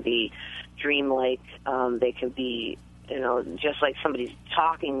 They can be dreamlike. They can be, just like somebody's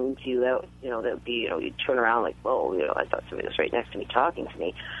talking to you. That would be, you turn around like, whoa, I thought somebody was right next to me talking to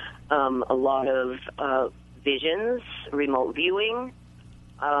me. A lot of visions, remote viewing,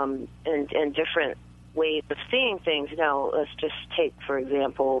 and different ways of seeing things. Now, let's just take, for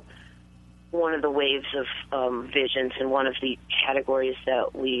example, one of the waves of visions, and one of the categories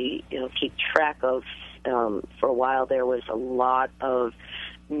that we keep track of. For a while, there was a lot of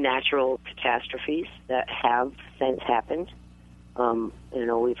natural catastrophes that have since happened.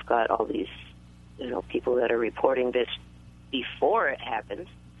 We've got all these people that are reporting this before it happened.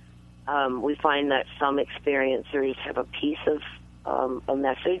 We find that some experiencers have a piece of a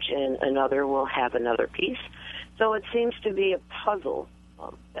message, and another will have another piece. So it seems to be a puzzle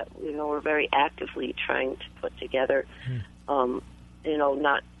that we're very actively trying to put together.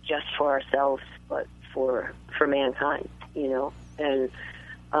 Not just for ourselves, but for mankind. And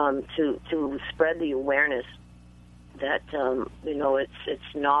to spread the awareness that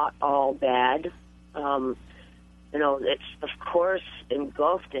it's not all bad. It's of course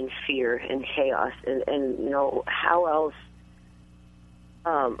engulfed in fear and chaos, and how else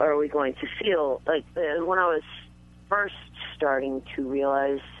are we going to feel? Like when I was first starting to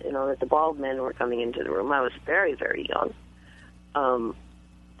realize, that the bald men were coming into the room, I was very, very young.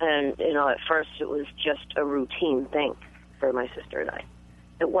 And at first it was just a routine thing for my sister and I.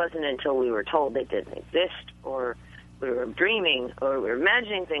 It wasn't until we were told they didn't exist, or we were dreaming, or we were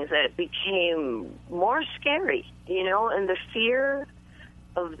imagining things, that it became more scary, and the fear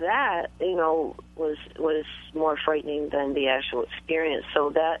of that, was more frightening than the actual experience. So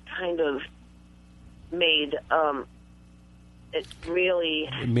that kind of made it really...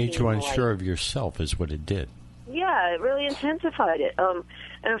 It made you unsure of yourself is what it did. Yeah, it really intensified it.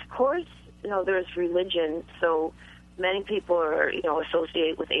 And of course, there's religion, so many people are,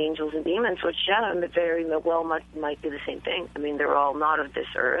 associate with angels and demons, which, very well might be the same thing. I mean, they're all not of this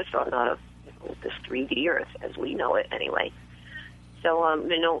earth, or not of this 3D earth as we know it anyway. So,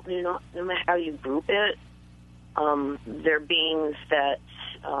 no matter how you group it, they're beings that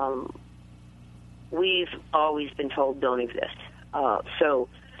we've always been told don't exist. So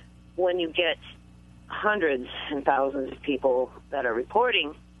when you get hundreds and thousands of people that are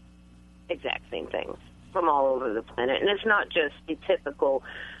reporting exact same things from all over the planet. And it's not just the typical,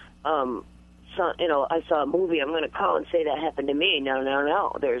 I saw a movie, I'm going to call and say that happened to me.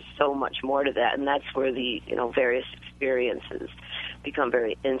 No. There's so much more to that, and that's where the, various experiences become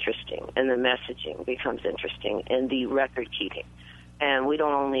very interesting, and the messaging becomes interesting, and the record keeping. And we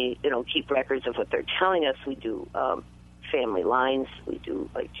don't only, keep records of what they're telling us. We do family lines. We do,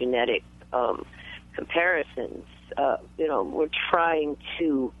 genetic comparisons. We're trying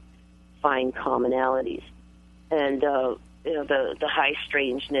to find commonalities. And, the high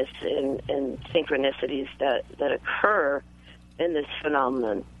strangeness and synchronicities that occur in this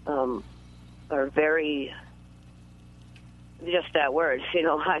phenomenon are very, just that word,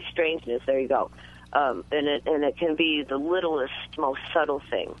 high strangeness, there you go. And it can be the littlest, most subtle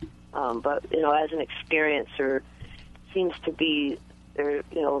thing. But, as an experiencer, seems to be,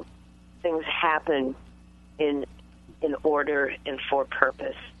 things happen in order and for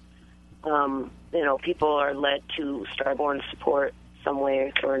purpose. People are led to Starborn support some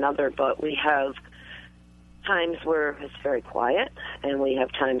way or another, but we have times where it's very quiet, and we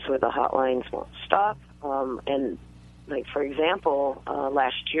have times where the hotlines won't stop. And, for example,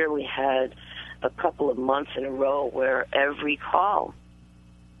 last year we had a couple of months in a row where every call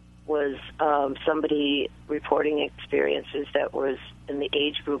was somebody reporting experiences that was in the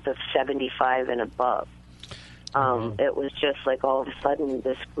age group of 75 and above. It was just like all of a sudden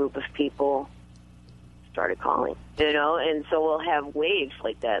this group of people started calling, and so we'll have waves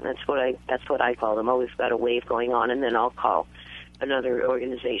like that, and that's what I call them. Always got a wave going on, and then I'll call another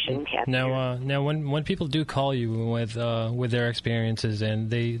organization. Now, when people do call you with their experiences and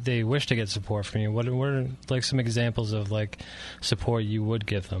they wish to get support from you, what are some examples of support you would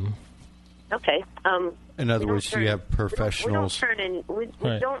give them? Okay. In other words, you have professionals. We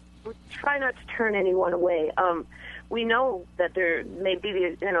try not to turn anyone away. We know that there may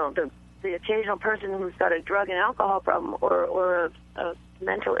be the occasional person who's got a drug and alcohol problem or a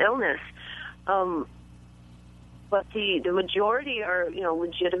mental illness. But the majority are,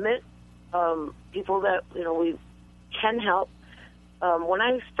 legitimate people that, we can help. When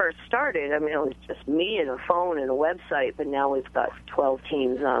I first started, it was just me and a phone and a website, but now we've got 12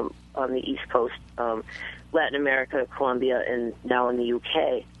 teams on the East Coast, Latin America, Colombia, and now in the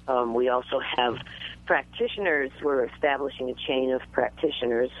UK. We also have practitioners. We're establishing a chain of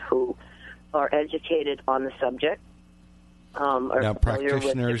practitioners who are educated on the subject. Now,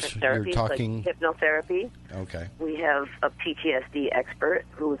 practitioners, you're talking like hypnotherapy. Okay. We have a PTSD expert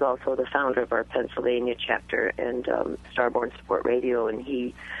who is also the founder of our Pennsylvania chapter and Starborn Support Radio, and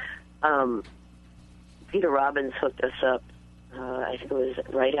he, Peter Robbins, hooked us up. I think it was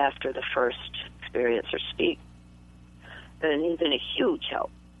right after the first Experiencer Speak, and he's been a huge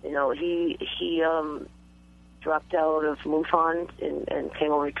help. He dropped out of MUFON and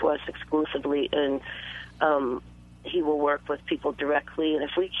came over to us exclusively, and he will work with people directly, and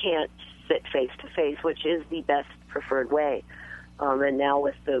if we can't sit face-to-face, which is the best preferred way, and now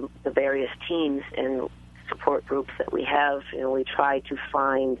with the various teams and support groups that we have, we try to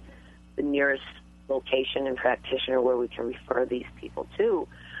find the nearest location and practitioner where we can refer these people to.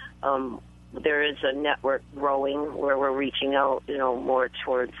 There is a network growing where we're reaching out, more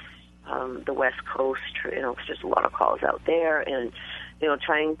towards the West Coast, because there's a lot of calls out there, and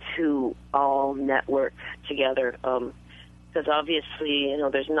trying to all network together, because obviously,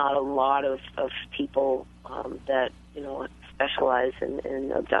 there's not a lot of people that, specialize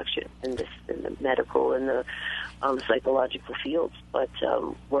in abduction, in the medical and the psychological fields, but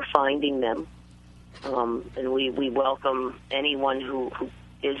we're finding them, and we welcome anyone who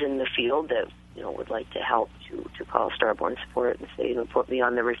is in the field that, would like to help to call Starborn Support and say, put me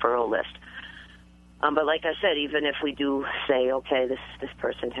on the referral list. But like I said, even if we do say, okay, this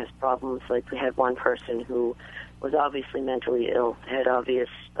person has problems, like we had one person who was obviously mentally ill, had obvious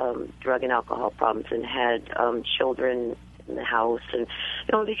drug and alcohol problems, and had children in the house, and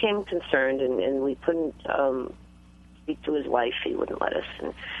became concerned, and we couldn't speak to his wife. He wouldn't let us,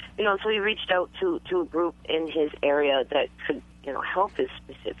 and so we reached out to a group in his area that could help his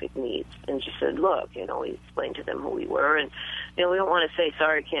specific needs, and just said, look, we explained to them who we were, and we don't want to say,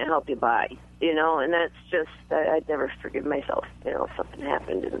 sorry, can't help you, bye, and that's just, I'd never forgive myself, if something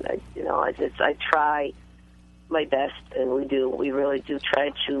happened, and I try my best, and we really do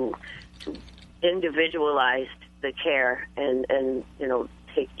try to individualize the care and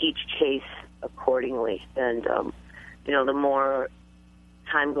take each case accordingly, and the more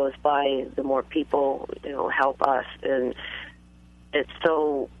time goes by, the more people help us, and it's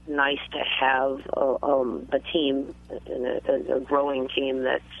so nice to have a team and a growing team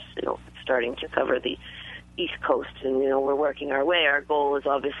that's starting to cover the East Coast, and we're working our way. Our goal is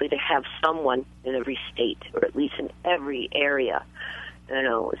obviously to have someone in every state, or at least in every area.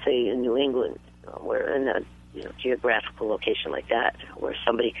 Say in New England, we're in a geographical location like that where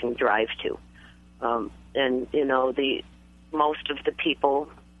somebody can drive to. And the most of the people,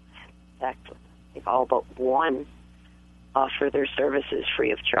 in fact, I think all but one, offer their services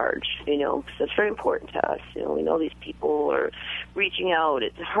free of charge. Because that's very important to us. We know these people are reaching out.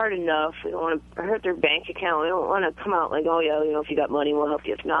 It's hard enough. We don't want to hurt their bank account. We don't want to come out like, oh yeah, if you got money, we'll help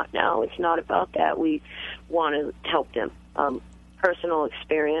you. If not, now it's not about that. We want to help them. Personal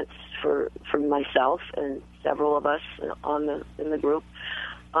experience for myself and several of us in the group.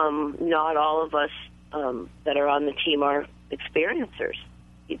 Not all of us that are on the team are experiencers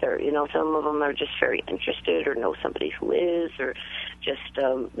either. Some of them are just very interested, or know somebody who is, or just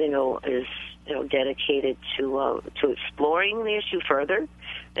is dedicated to exploring the issue further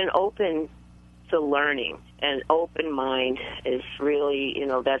and open to learning. And open mind is really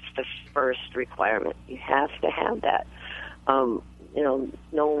that's the first requirement. You have to have that.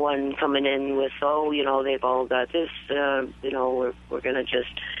 No one coming in with, they've all got this, we're going to just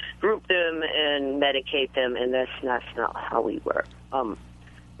group them and medicate them, and that's not how we work.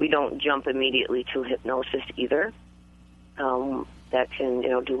 We don't jump immediately to hypnosis either. That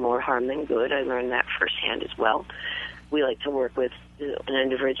can, do more harm than good. I learned that firsthand as well. We like to work with an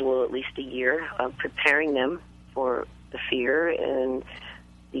individual at least a year, preparing them for the fear and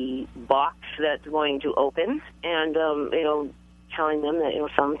the box that's going to open, and telling them that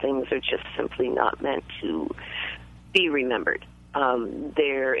some things are just simply not meant to be remembered.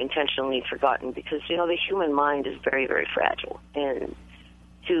 They're intentionally forgotten because the human mind is very, very fragile, and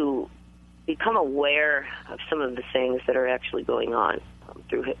to become aware of some of the things that are actually going on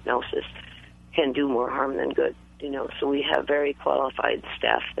through hypnosis can do more harm than good. So we have very qualified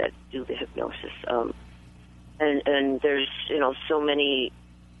staff that do the hypnosis, and there's so many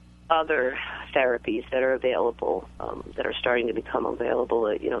other therapies that are available, that are starting to become available.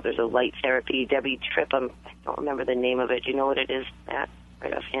 There's a light therapy, Debbie Tripp. I don't remember the name of it. Do you know what it is, Matt,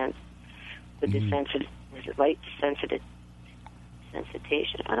 right offhand? The is it light sensitive?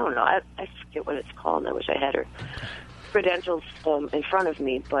 Sensitization. I don't know. I forget what it's called. I wish I had her credentials in front of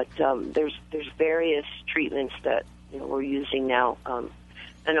me. But there's various treatments that we're using now,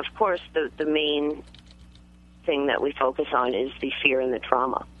 and of course the main thing that we focus on is the fear and the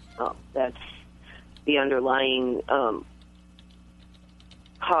trauma. That's the underlying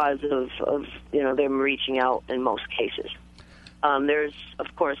cause of them reaching out in most cases. There's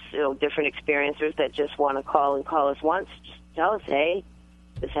of course different experiencers that just want to call us once. Just tell us, hey,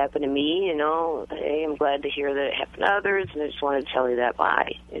 this happened to me. Hey, I'm glad to hear that it happened to others, and I just wanted to tell you that.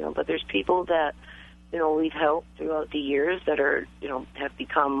 Bye. But there's people that we've helped throughout the years that are, have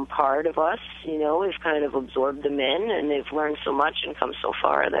become part of us. We've kind of absorbed them in, and they've learned so much and come so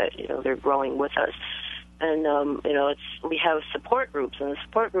far that, they're growing with us. And, we have support groups, and the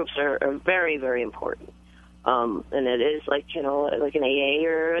support groups are very, very important. And it is like an AA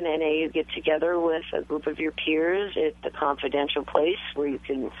or an NA, you get together with a group of your peers at the confidential place where you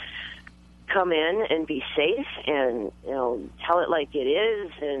can come in and be safe and tell it like it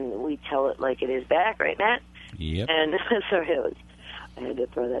is, and we tell it like it is back, right, Matt? Yep. And sorry, I had to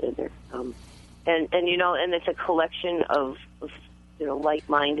throw that in there. And it's a collection of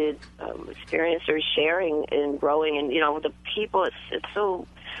like-minded experiencers sharing and growing, and the people. It's so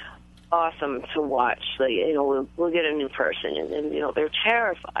awesome to watch. Like we'll get a new person, and they're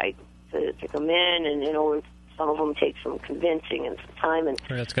terrified to come in, and some of them take some convincing and some time. And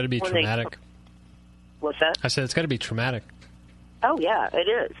it's got to be traumatic. What's that? I said it's got to be traumatic. Oh, yeah, it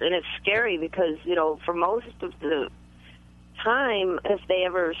is. And it's scary because, for most of the time, if they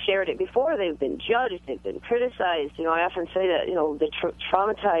ever shared it before, they've been judged, they've been criticized. I often say that, the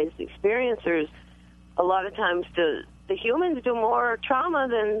traumatized experiencers, a lot of times the humans do more trauma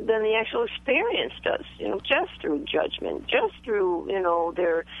than the actual experience does, just through judgment, just through,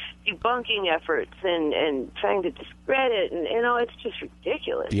 their debunking efforts and trying to discredit, and, it's just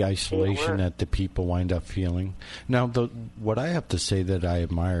ridiculous. The isolation that the people wind up feeling. Now, what I have to say that I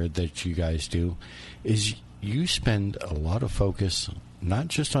admire that you guys do is you spend a lot of focus not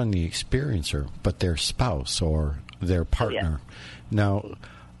just on the experiencer, but their spouse or their partner. Yeah. Now,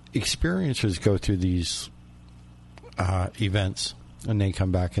 experiencers go through these events, and they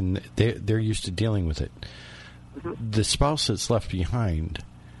come back, and they're used to dealing with it. Mm-hmm. The spouse that's left behind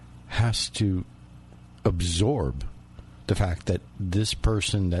has to absorb the fact that this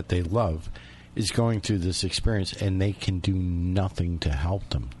person that they love is going through this experience, and they can do nothing to help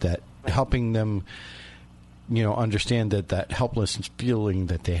them. That helping them understand that helpless feeling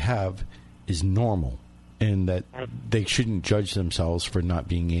that they have is normal, and that they shouldn't judge themselves for not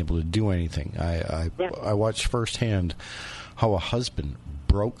being able to do anything. I watched firsthand how a husband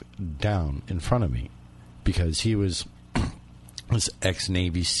broke down in front of me because he was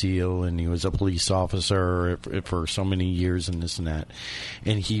ex-Navy SEAL, and he was a police officer for so many years and this and that.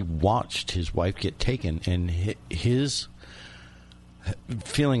 And he watched his wife get taken, and his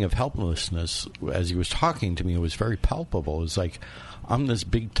feeling of helplessness as he was talking to me was very palpable. It was like, I'm this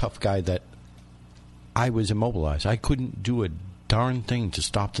big, tough guy that I was immobilized. I couldn't do a darn thing to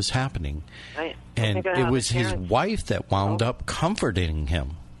stop this happening. Right. And it was his wife that wound up comforting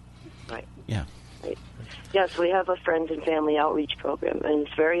him. Right. Yeah. Right. Yes, we have a friends and family outreach program, and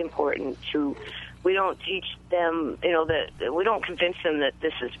it's very important we don't teach them, that we don't convince them that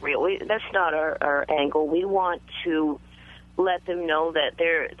this is real. That's not our angle. We want to let them know that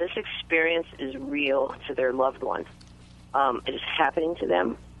this experience is real to their loved one. It is happening to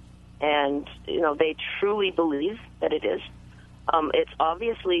them, and, they truly believe that it is. It's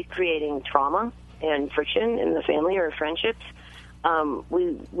obviously creating trauma and friction in the family or friendships.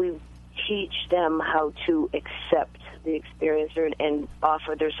 We teach them how to accept the experience and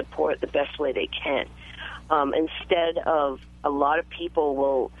offer their support the best way they can. Instead of, a lot of people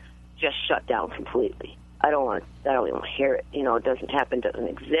will just shut down completely. I don't even want to hear it. It doesn't happen, doesn't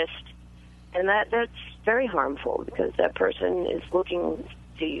exist. And that's very harmful, because that person is looking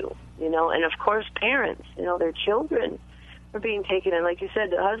to you, and of course parents, their children are being taken in. Like you said,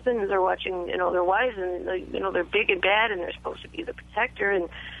 the husbands are watching, their wives, and, they're big and bad, and they're supposed to be the protector, and,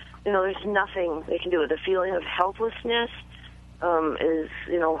 there's nothing they can do. The feeling of helplessness is,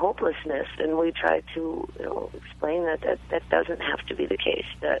 hopelessness, and we try to, explain that doesn't have to be the case.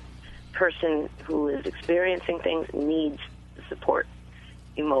 That person who is experiencing things needs the support,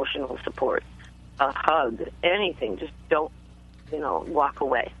 emotional support, a hug, anything. Just don't, walk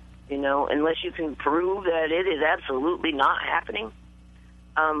away, unless you can prove that it is absolutely not happening,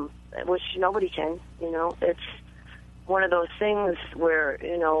 which nobody can, It's one of those things where,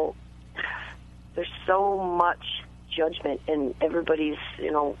 there's so much judgment, and everybody's,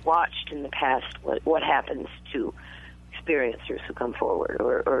 watched in the past what happens to experiencers who come forward,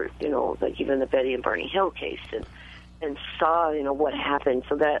 or like even the Betty and Barney Hill case, and saw, what happened.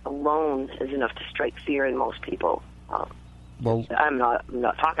 So that alone is enough to strike fear in most people. Well, I'm not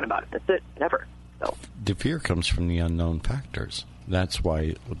talking about it. That's it. Never. So the fear comes from the unknown factors. That's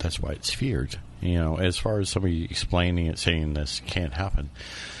why it's feared. As far as somebody explaining it, saying this can't happen.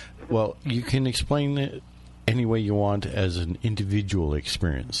 Well, you can explain it any way you want as an individual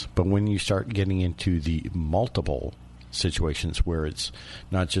experience, but when you start getting into the multiple situations where it's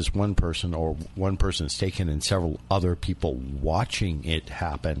not just one person, or one person's taken and several other people watching it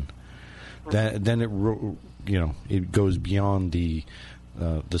happen, then it goes beyond the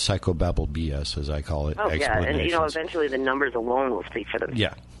psychobabble BS, as I call it. Oh yeah, and eventually the numbers alone will speak for themselves.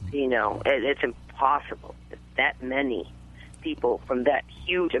 Yeah, it's impossible that many people from that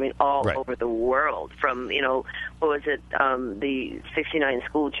huge, all right. over the world, from, what was it, the 69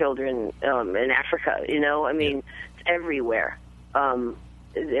 school children in Africa, it's everywhere.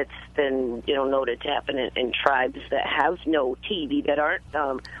 It's been, noted to happen in tribes that have no TV, that aren't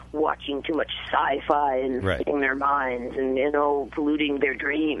watching too much sci-fi and right. filling their minds and, polluting their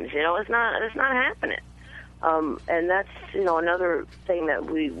dreams. It's not happening. And that's, another thing that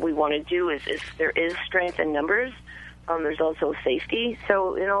we want to do is there is strength in numbers. There's also safety.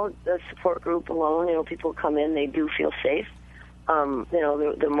 So, the support group alone, people come in, they do feel safe.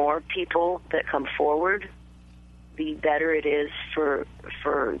 The more people that come forward, the better it is for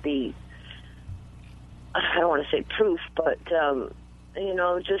the, I don't want to say proof, but,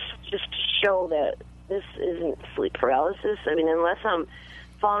 just to show that this isn't sleep paralysis. Unless I'm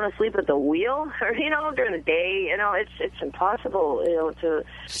falling asleep at the wheel, or, during the day, it's impossible, to...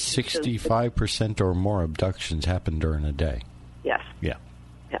 65% or more abductions happen during a day. Yes. Yeah.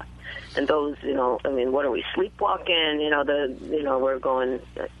 Yeah. And those, what are we, sleepwalking? We're going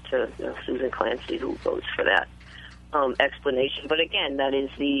to Susan Clancy, who goes for that explanation. But again, that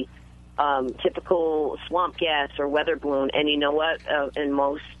is the typical swamp gas or weather balloon. And you know what?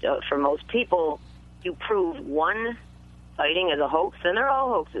 For most people, you prove one sighting as a hoax, and they're all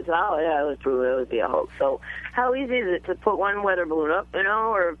hoaxes. Oh, yeah, it was proven it would be a hoax. So how easy is it to put one weather balloon up,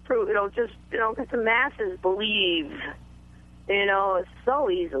 or prove, because the masses believe, so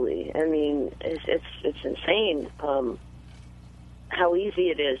easily. It's insane how easy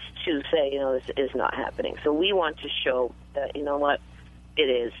it is to say, this is not happening. So we want to show that, it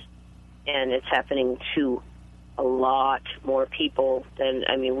is, and it's happening to a lot more people than,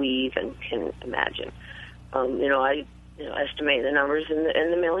 we even can imagine. I estimate the numbers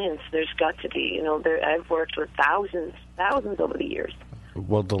in the millions. There's got to be. I've worked with thousands over the years.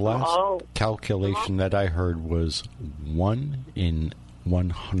 Well, the last calculation that I heard was 1 in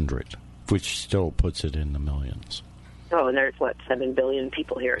 100, which still puts it in the millions. Oh, and there's, 7 billion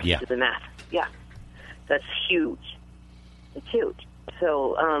people here. Yeah. Do the math. Yeah. That's huge. It's huge.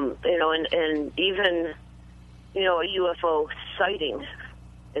 So, and even, a UFO sighting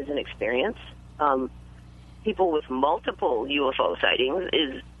is an experience. People with multiple UFO sightings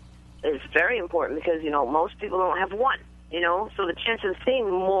is very important because, most people don't have one, so the chance of seeing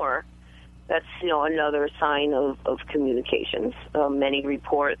more, that's, another sign of communications. Many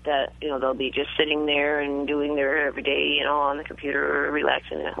report that, they'll be just sitting there and doing their everyday, on the computer,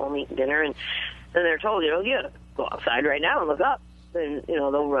 relaxing at home, eating dinner, and then they're told, you gotta go outside right now and look up. And,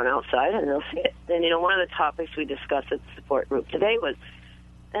 they'll run outside and they'll see it. And, one of the topics we discussed at the support group today was,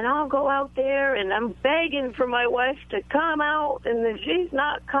 and I'll go out there and I'm begging for my wife to come out, and then she's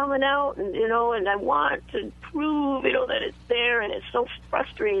not coming out, and, and I want to prove, that it's there, and it's so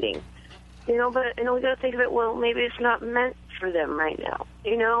frustrating. But, we got to think of it, well, maybe it's not meant for them right now,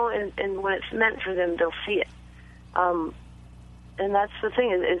 and when it's meant for them, they'll see it. And that's the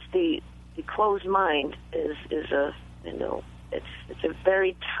thing, is the closed mind is a, it's a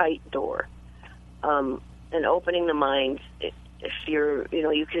very tight door. And opening the mind, if you're,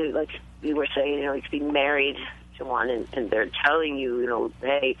 you could, like you were saying, you could be married to one, and they're telling you,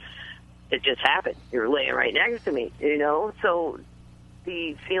 hey, it just happened. You're laying right next to me, So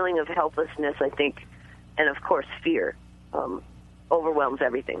the feeling of helplessness, I think, and of course fear, overwhelms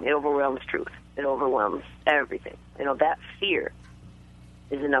everything. It overwhelms truth. It overwhelms everything. That fear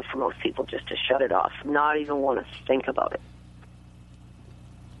is enough for most people just to shut it off, not even want to think about it.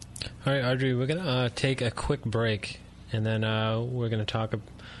 All right, Audrey, we're going to take a quick break, and then we're going to talk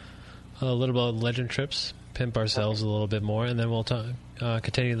a little about legend trips, pimp ourselves a little bit more, and then we'll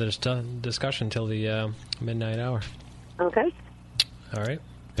continue the discussion until the midnight hour. Okay. All right.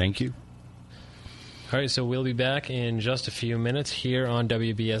 Thank you. All right, so we'll be back in just a few minutes here on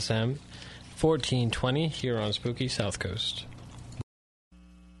WBSM 1420 here on Spooky South Coast.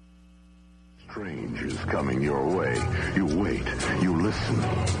 Strange is coming your way. You wait. You listen.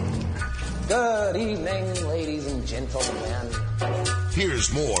 Good evening, ladies and gentlemen.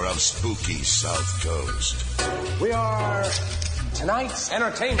 Here's more of Spooky South Coast. We are tonight's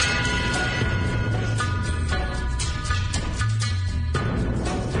entertainment.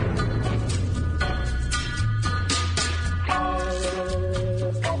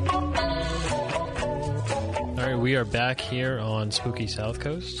 All right, we are back here on Spooky South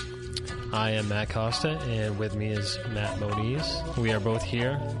Coast. I am Matt Costa, and with me is Matt Moniz. We are both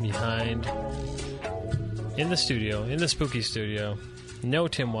here behind, in the studio, in the spooky studio. No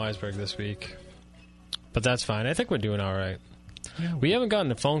Tim Weisberg this week, but that's fine. I think we're doing all right. Yeah, we haven't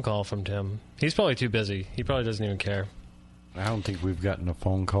gotten a phone call from Tim. He's probably too busy. He probably doesn't even care. I don't think we've gotten a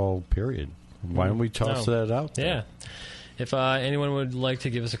phone call, period. Why don't we toss that out there? Yeah. If anyone would like to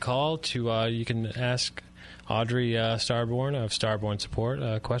give us a call, you can ask Audrey Starborn of Starborn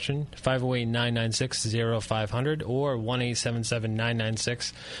Support question, 508-996-0500 or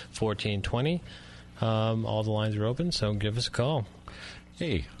 1-877-996-1420. All the lines are open, so give us a call.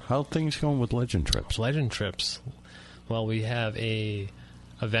 Hey, how things going with Legend Trips? Legend Trips. Well, we have a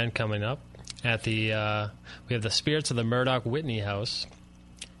event coming up at the we have the Spirits of the Murdoch Whitney House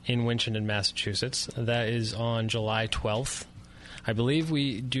in Winchendon, Massachusetts. That is on July 12th. I believe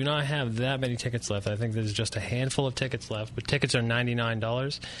we do not have that many tickets left. I think there's just a handful of tickets left, but tickets are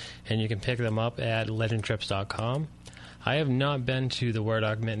 $99, and you can pick them up at legendtrips.com. I have not been to the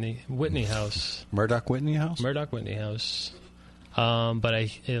Murdoch Whitney House. Murdoch Whitney House? Murdoch Whitney House. But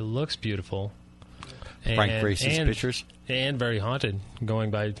it looks beautiful. Frank Grace's pictures? And very haunted,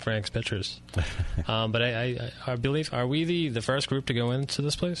 going by Frank's pictures. But I believe, are we the first group to go into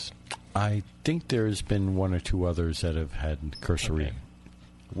this place? I think there's been one or two others that have had cursory. Okay.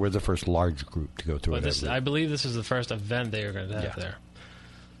 We're the first large group to go through it. I believe this is the first event they are going to have there.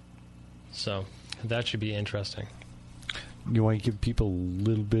 So that should be interesting. You want to give people a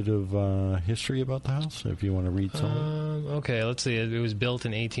little bit of history about the house, if you want to read something? Okay, let's see. It was built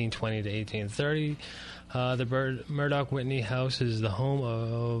in 1820 to 1830. The Murdoch Whitney House is the home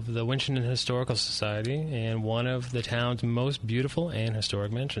of the Winchendon Historical Society and one of the town's most beautiful and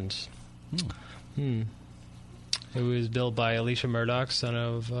historic mansions. It was built by Elisha Murdoch, son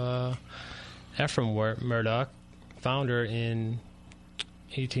of Ephraim Murdoch, founder in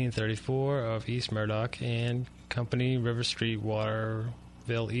 1834 of East Murdoch and Company, River Street,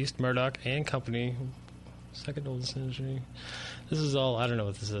 Waterville, East Murdoch and Company, second oldest century. This is all, I don't know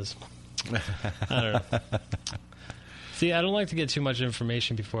what this is. I don't know. See, I don't like to get too much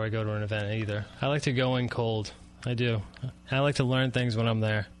information before I go to an event either. I like to go in cold. I do. I like to learn things when I'm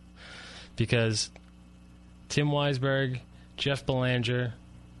there. Because Tim Weisberg, Jeff Belanger,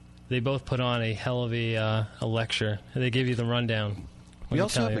 they both put on a hell of a lecture. They give you the rundown. We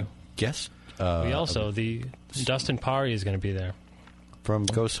also have a guest. Dustin Pari is going to be there. From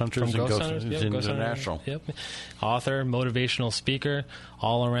Ghost Hunters and Ghost Hunters Ghost International. Hunters, yep. Author, motivational speaker,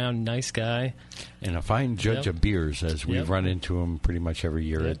 all-around nice guy. And a fine judge of beers, as we run into him pretty much every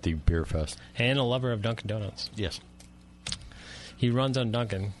year at the Beer Fest. And a lover of Dunkin' Donuts. Yes. He runs on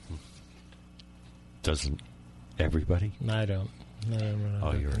Dunkin'. Doesn't everybody? I don't.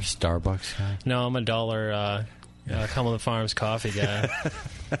 Oh, you're a Starbucks guy? No, I'm a $1 Cumberland Farms coffee guy.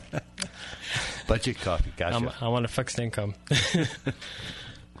 Budget coffee, gotcha. I want a fixed income.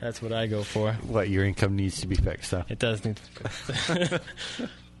 That's what I go for. What, your income needs to be fixed, huh? It does need to be fixed.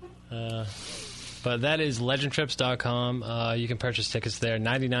 But that is legendtrips.com. You can purchase tickets there,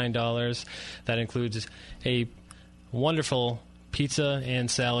 $99. That includes a wonderful pizza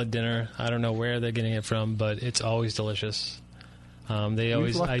and salad dinner. I don't know where they're getting it from, but it's always delicious. They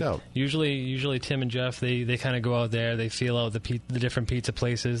always usually Tim and Jeff they kind of go out there. They feel out the different pizza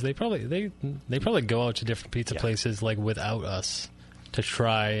places. They probably go out to different pizza places like without us to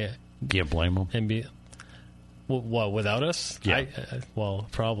try. Do you blame them? And be what without us? Yeah. Well,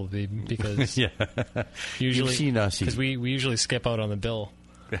 probably because usually you've seen us because we usually skip out on the bill,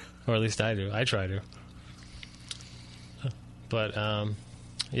 or at least I do. I try to. But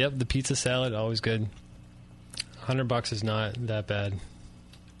the pizza salad always good. $100 is not that bad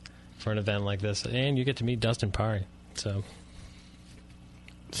for an event like this, and you get to meet Dustin Pari. So,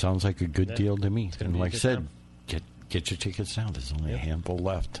 sounds like a good deal to me. And like I said, time. get your tickets now. There's only a handful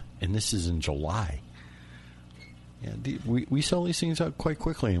left, and this is in July. Yeah, we sell these things out quite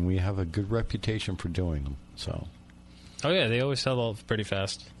quickly, and we have a good reputation for doing them. So, they always sell out pretty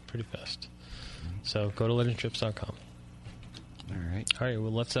fast. So go to legendtrips.com. All right.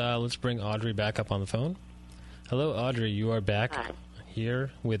 Well, let's bring Audrey back up on the phone. Hello, Audrey. You are back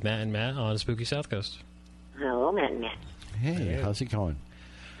here with Matt and Matt on Spooky South Coast. Hello, Matt and Matt. Hey, how's it going?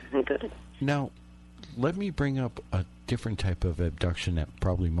 Good. Now, let me bring up a different type of abduction that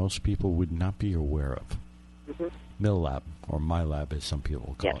probably most people would not be aware of. Mm-hmm. MILAB, or MILAB as some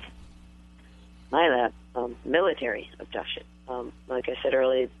people call it. MILAB, military abduction. Like I said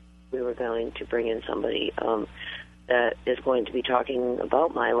earlier, we were going to bring in somebody that is going to be talking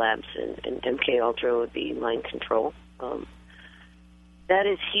about MILABs, and MK Ultra would be mind control. That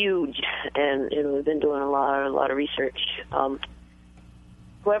is huge, and we've been doing a lot of research.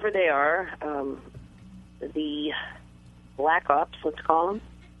 Whoever they are, the Black Ops, let's call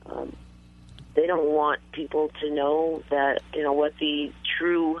them, they don't want people to know that what the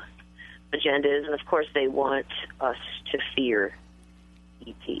true agenda is, and of course they want us to fear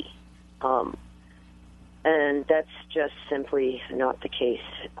ET. And that's just simply not the case.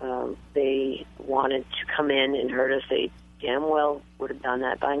 They wanted to come in and hurt us. They damn well would have done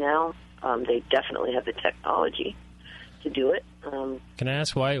that by now. They definitely have the technology to do it. Can I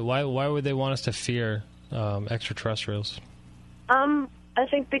ask why would they want us to fear extraterrestrials? I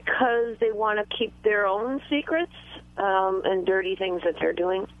think because they want to keep their own secrets and dirty things that they're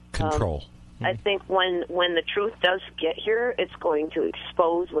doing. Control. I think when the truth does get here, it's going to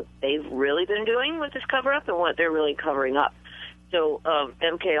expose what they've really been doing with this cover-up and what they're really covering up. So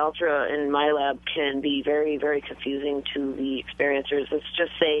MK Ultra and MILAB can be very, very confusing to the experiencers. Let's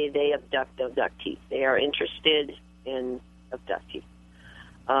just say they abduct abductees. They are interested in abductees.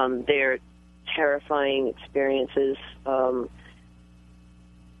 They're terrifying experiences.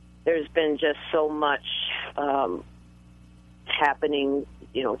 There's been just so much happening,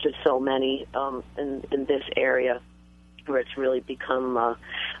 just so many in this area where it's really become a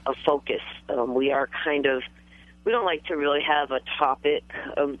focus. We don't like to really have a topic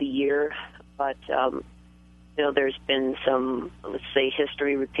of the year, but, there's been some, let's say,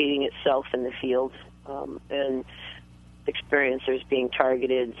 history repeating itself in the field, and experiencers being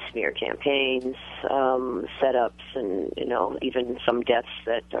targeted, smear campaigns, setups, and, even some deaths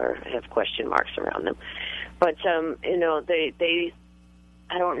that have question marks around them. But, they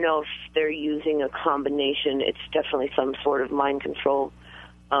I don't know if they're using a combination. It's definitely some sort of mind control.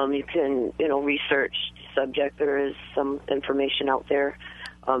 You can, research the subject. There is some information out there.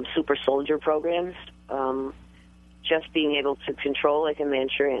 Super soldier programs. Just being able to control like a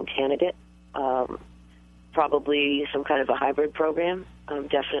Manchurian candidate. Probably some kind of a hybrid program.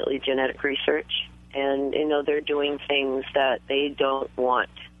 Definitely genetic research. And, they're doing things that they don't want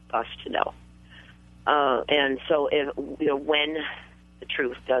us to know. And so, when the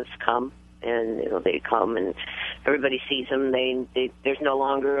truth does come, and they come and everybody sees them. There's no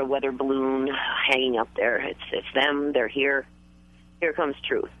longer a weather balloon hanging up there. It's them. They're here. Here comes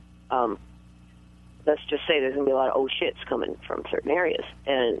truth. Let's just say there's going to be a lot of shits coming from certain areas,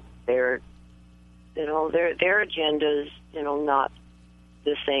 and their agendas, not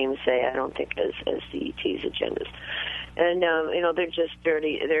the same, say, I don't think, as the ET's agendas. And they're just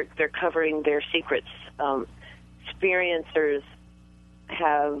dirty. They're covering their secrets. Experiencers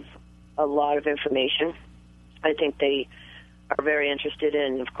have a lot of information. I think they are very interested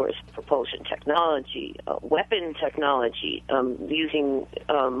in, of course, propulsion technology, weapon technology, using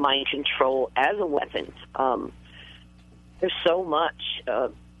mind control as a weapon. There's so much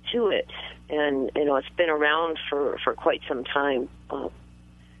to it, and it's been around for quite some time,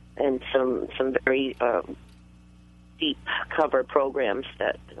 and some very deep cover programs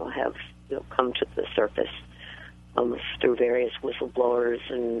that have come to the surface through various whistleblowers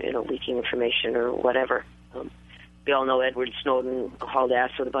and leaking information or whatever. We all know Edward Snowden hauled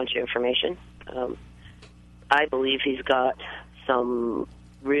ass with a bunch of information. I believe he's got some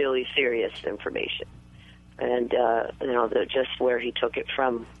really serious information, and just where he took it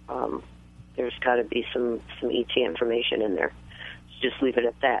from, there's got to be some ET information in there. Just leave it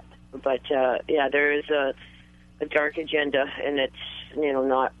at that. But there is a dark agenda, and it's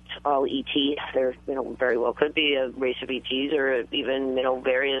not all ET. There very well could be a race of ETs, or even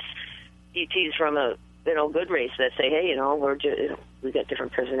various ETs from a good race that say, hey, we got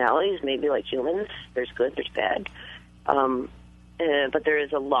different personalities, maybe like humans. There's good, there's bad. But there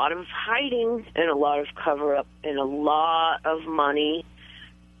is a lot of hiding and a lot of cover-up and a lot of money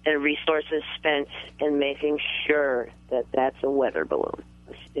and resources spent in making sure that that's a weather balloon.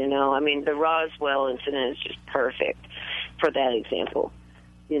 The Roswell incident is just perfect for that example.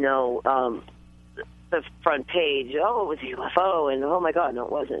 The front page, it was a UFO, and oh my God, no,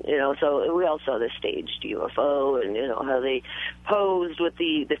 it wasn't. So we all saw the staged UFO, and how they posed with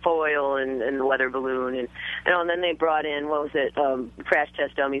the foil and the weather balloon, and then they brought in crash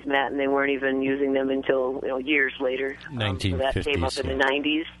test dummies, Matt, and they weren't even using them until years later. 1950s. So that came up in the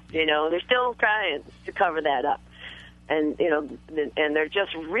 90s. They're still trying to cover that up, and and they're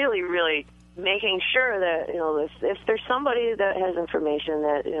just really, really making sure that if there's somebody that has information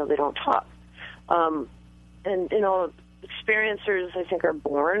that they don't talk. Experiencers, I think, are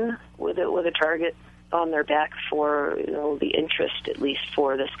born with a target on their back for the interest, at least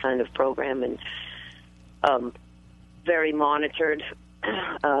for this kind of program, and very monitored.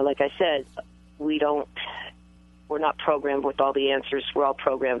 Like I said, we're not programmed with all the answers. We're all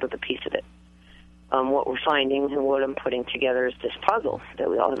programmed with a piece of it. What we're finding and what I'm putting together is this puzzle that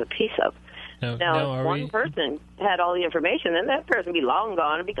we all have a piece of. Now, if one person had all the information, then that person would be long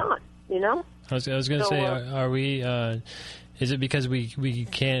gone and be gone. I was going to say, are we? Is it because we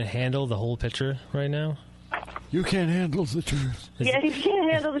can't handle the whole picture right now? You can't handle the truth. You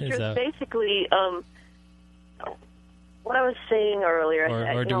can't handle the truth. Basically, what I was saying earlier,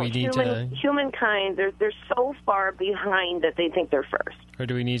 or do we need humankind? They're so far behind that they think they're first. Or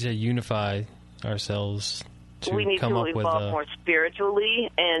do we need to unify ourselves? We need to evolve more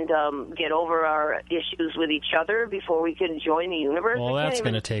spiritually and get over our issues with each other before we can join the universe. Well, that's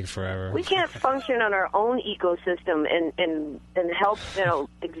going to take forever. We can't function on our own ecosystem and help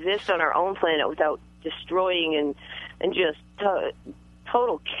exist on our own planet without destroying and just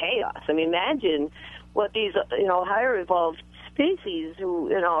total chaos. I mean, imagine what these higher evolved species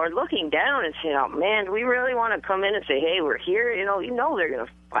who are looking down and saying, "Oh man, do we really want to come in and say, hey, we're here?" They're going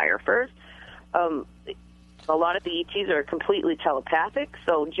to fire first. A lot of the ETs are completely telepathic,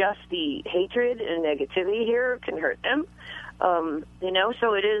 so just the hatred and negativity here can hurt them. So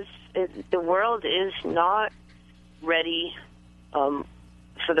the world is not ready for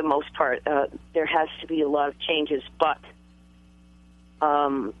the most part. There has to be a lot of changes, but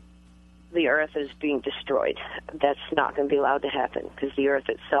the Earth is being destroyed. That's not going to be allowed to happen because the Earth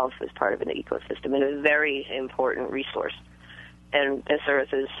itself is part of an ecosystem and a very important resource. And this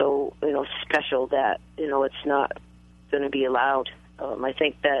Earth is so, special that, it's not going to be allowed. I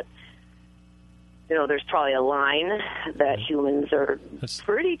think that, there's probably a line that humans are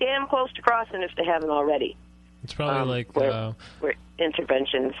pretty damn close to crossing if they haven't already. It's probably where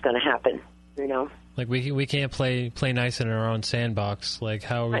intervention is going to happen, Like we can't play nice in our own sandbox. Like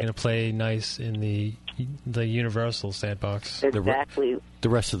how are we going to play nice in the universal sandbox? Exactly. The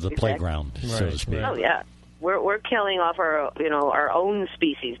rest of the playground, so to speak. Oh, yeah. We're killing off our own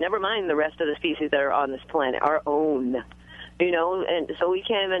species. Never mind the rest of the species that are on this planet. Our own, and so we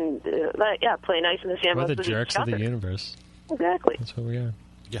can't even play nice in the sandbox. We're the jerks of the universe. Exactly. That's what we are.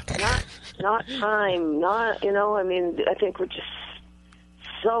 Yeah. Not time. Not I think we're just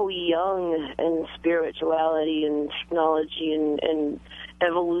so young in spirituality and technology and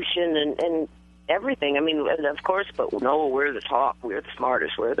evolution and everything. I mean, of course, but no, we're the top. We're the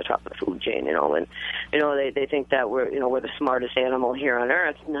smartest. We're the top of the food chain, and they think that we're the smartest animal here on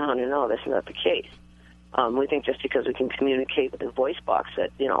Earth. No, that's not the case. We think just because we can communicate with the voice box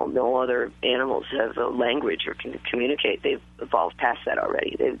that no other animals have a language or can communicate. They've evolved past that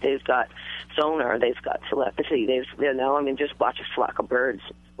already. They've got sonar. They've got telepathy. Just watch a flock of birds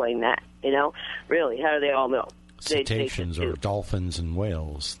explain that. Really, how do they all know? Cetaceans or dolphins and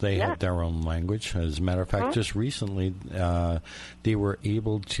whales, they have their own language. As a matter of fact, just recently they were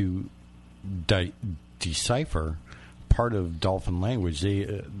able to decipher part of dolphin language.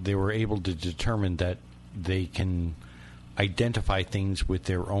 They were able to determine that they can identify things with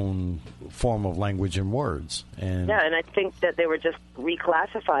their own form of language and words. And I think that they were just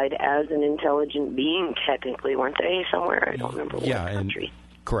reclassified as an intelligent being, technically, weren't they, somewhere? I don't remember what country.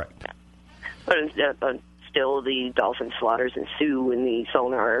 Correct. But still, the dolphin slaughters ensue, and the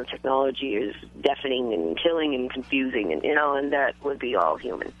sonar technology is deafening and killing and confusing, and that would be all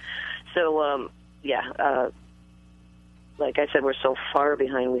human. So, like I said, we're so far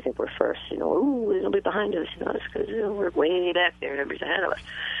behind, we think we're first. They'll be behind us. It's because we're way back there and everybody's ahead of us.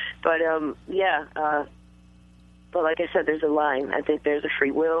 But, but like I said, there's a line. I think there's a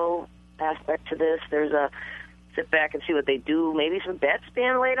free will aspect to this. There's a sit back and see what they do. Maybe some bets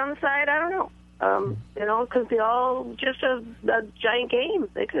being laid on the side. I don't know. It could be all just a giant game.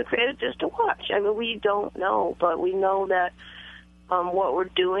 They could have created just to watch. I mean, we don't know, but we know that what we're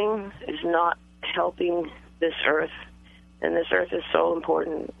doing is not helping this Earth, and this Earth is so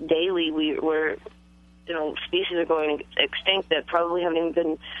important. Daily, we're species are going extinct that probably haven't even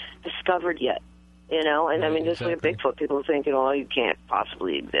been discovered yet. I mean, just like Bigfoot, people think, you can't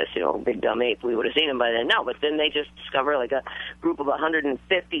possibly exist. Big dumb ape, we would have seen him by then. No, but then they just discover like a group of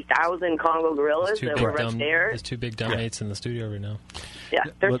 150,000 Congo gorillas that were right there. There's two big dumb apes in the studio right now. Yeah,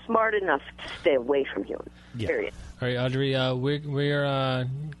 they're smart enough to stay away from humans. Yeah. Period. All right, Audrey, we're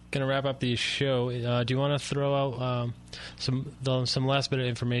going to wrap up the show. Do you want to throw out some last bit of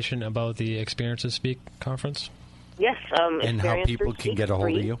information about the Experiences Speak conference? Yes. And how people can get a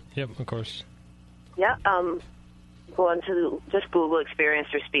hold of you? Yep, of course. Yeah, go on to just Google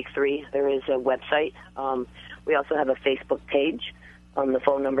Experiencer Speak 3. There is a website. We also have a Facebook page. The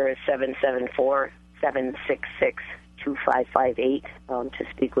phone number is 774-766-2558 to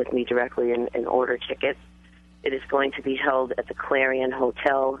speak with me directly and order tickets. It is going to be held at the Clarion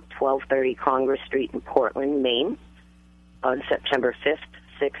Hotel, 1230 Congress Street in Portland, Maine, on September 5th,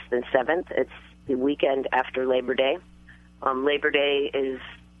 6th, and 7th. It's the weekend after Labor Day. Labor Day is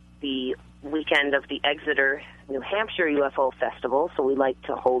the weekend of the Exeter, New Hampshire UFO Festival, so we like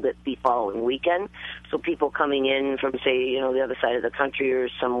to hold it the following weekend. So people coming in from, say, the other side of the country or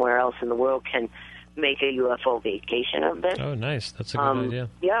somewhere else in the world can make a UFO vacation of this. Oh, nice. That's a good idea.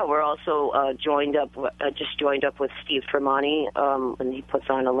 Yeah, we're also joined up with Steve Fermani, and he puts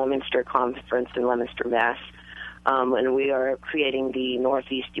on a Leominster conference in Leominster, Mass. And we are creating the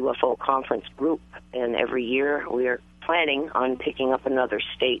Northeast UFO Conference group, and every year we are planning on picking up another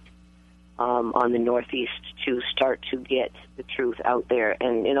state on the Northeast to start to get the truth out there.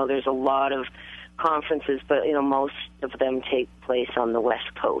 And, there's a lot of conferences, but, most of them take place on the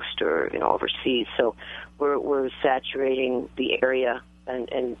West Coast or, overseas. So we're saturating the area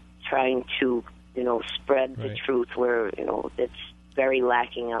and trying to, spread the truth where, it's very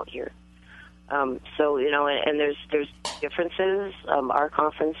lacking out here. So, and there's differences. Our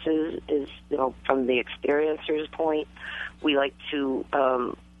conference is, from the experiencers' point, we like to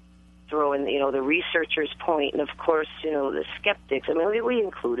throw in, the researchers' point, and of course, the skeptics. I mean, we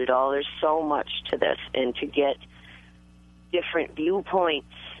include it all. There's so much to this, and to get different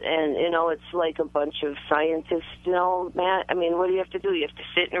viewpoints, and it's like a bunch of scientists. Matt. I mean, what do you have to do? You have to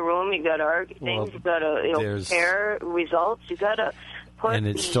sit in a room. You got to argue things. You got to compare results. You got to. And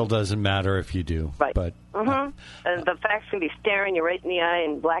it still doesn't matter if you do. Right. But, and the facts can be staring you right in the eye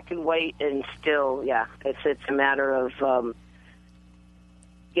in black and white, and still, it's a matter of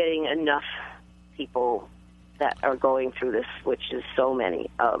getting enough people that are going through this, which is so many,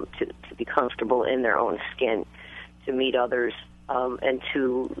 to be comfortable in their own skin, to meet others, and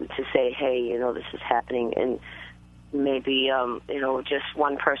to say, hey, this is happening, and maybe, just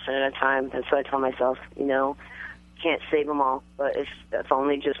one person at a time. That's what I tell myself, can't save them all, but if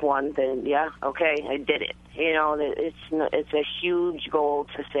only just one, then okay, I did it. It's a huge goal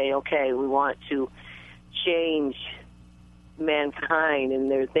to say, okay, we want to change mankind and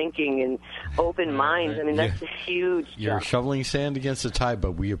their thinking and open minds. I mean, that's a huge You're jump. shoveling sand against the tide,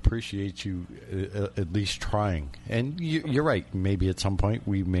 but we appreciate you at least trying. And you're right. Maybe at some point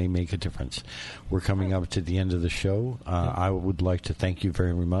we may make a difference. We're coming up to the end of the show. I would like to thank you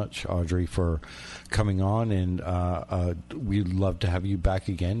very much, Audrey, for coming on, and we'd love to have you back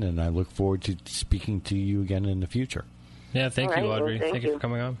again, and I look forward to speaking to you again in the future. Yeah, thank you, Audrey. Well, thank you for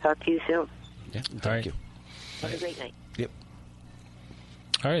coming on. Talk to you soon. Yeah, thank you. Have a great night. Yep.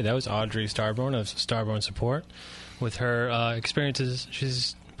 All right, that was Audrey Starborn of Starborn Support. With her experiences,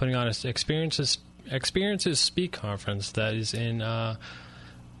 she's putting on a Experiences Speak conference that is in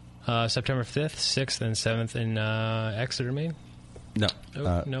September 5th, 6th, and 7th in Exeter, Maine. No.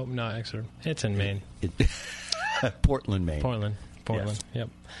 No, not Exeter. It's in Maine. Portland, Maine. Portland. Yes. Yep.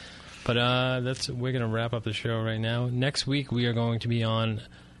 But we're going to wrap up the show right now. Next week we are going to be on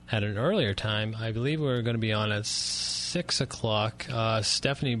at an earlier time. I believe we're going to be on at 6 o'clock.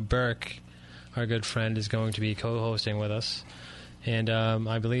 Stephanie Burke, our good friend, is going to be co-hosting with us. And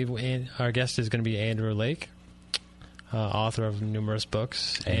I believe our guest is going to be Andrew Lake, author of numerous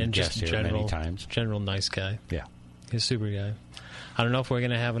books. And just many times. General nice guy. Yeah. He's a super guy. I don't know if we're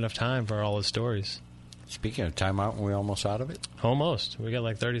going to have enough time for all his stories. Speaking of timeout, we're almost out of it? Almost. We got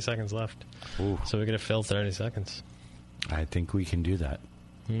like 30 seconds left. Ooh. So we're going to fill 30 seconds. I think we can do that.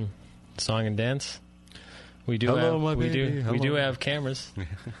 Song and dance. We do have cameras.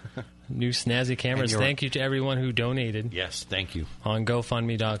 New snazzy cameras. Thank you to everyone who donated. Yes, thank you. On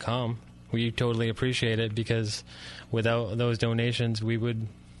GoFundMe.com. We totally appreciate it because without those donations, we would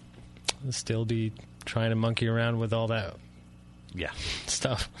still be trying to monkey around with all that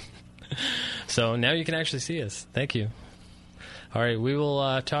stuff. So now you can actually see us. Thank you. All right, we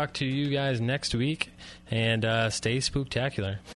will talk to you guys next week, and stay spooktacular.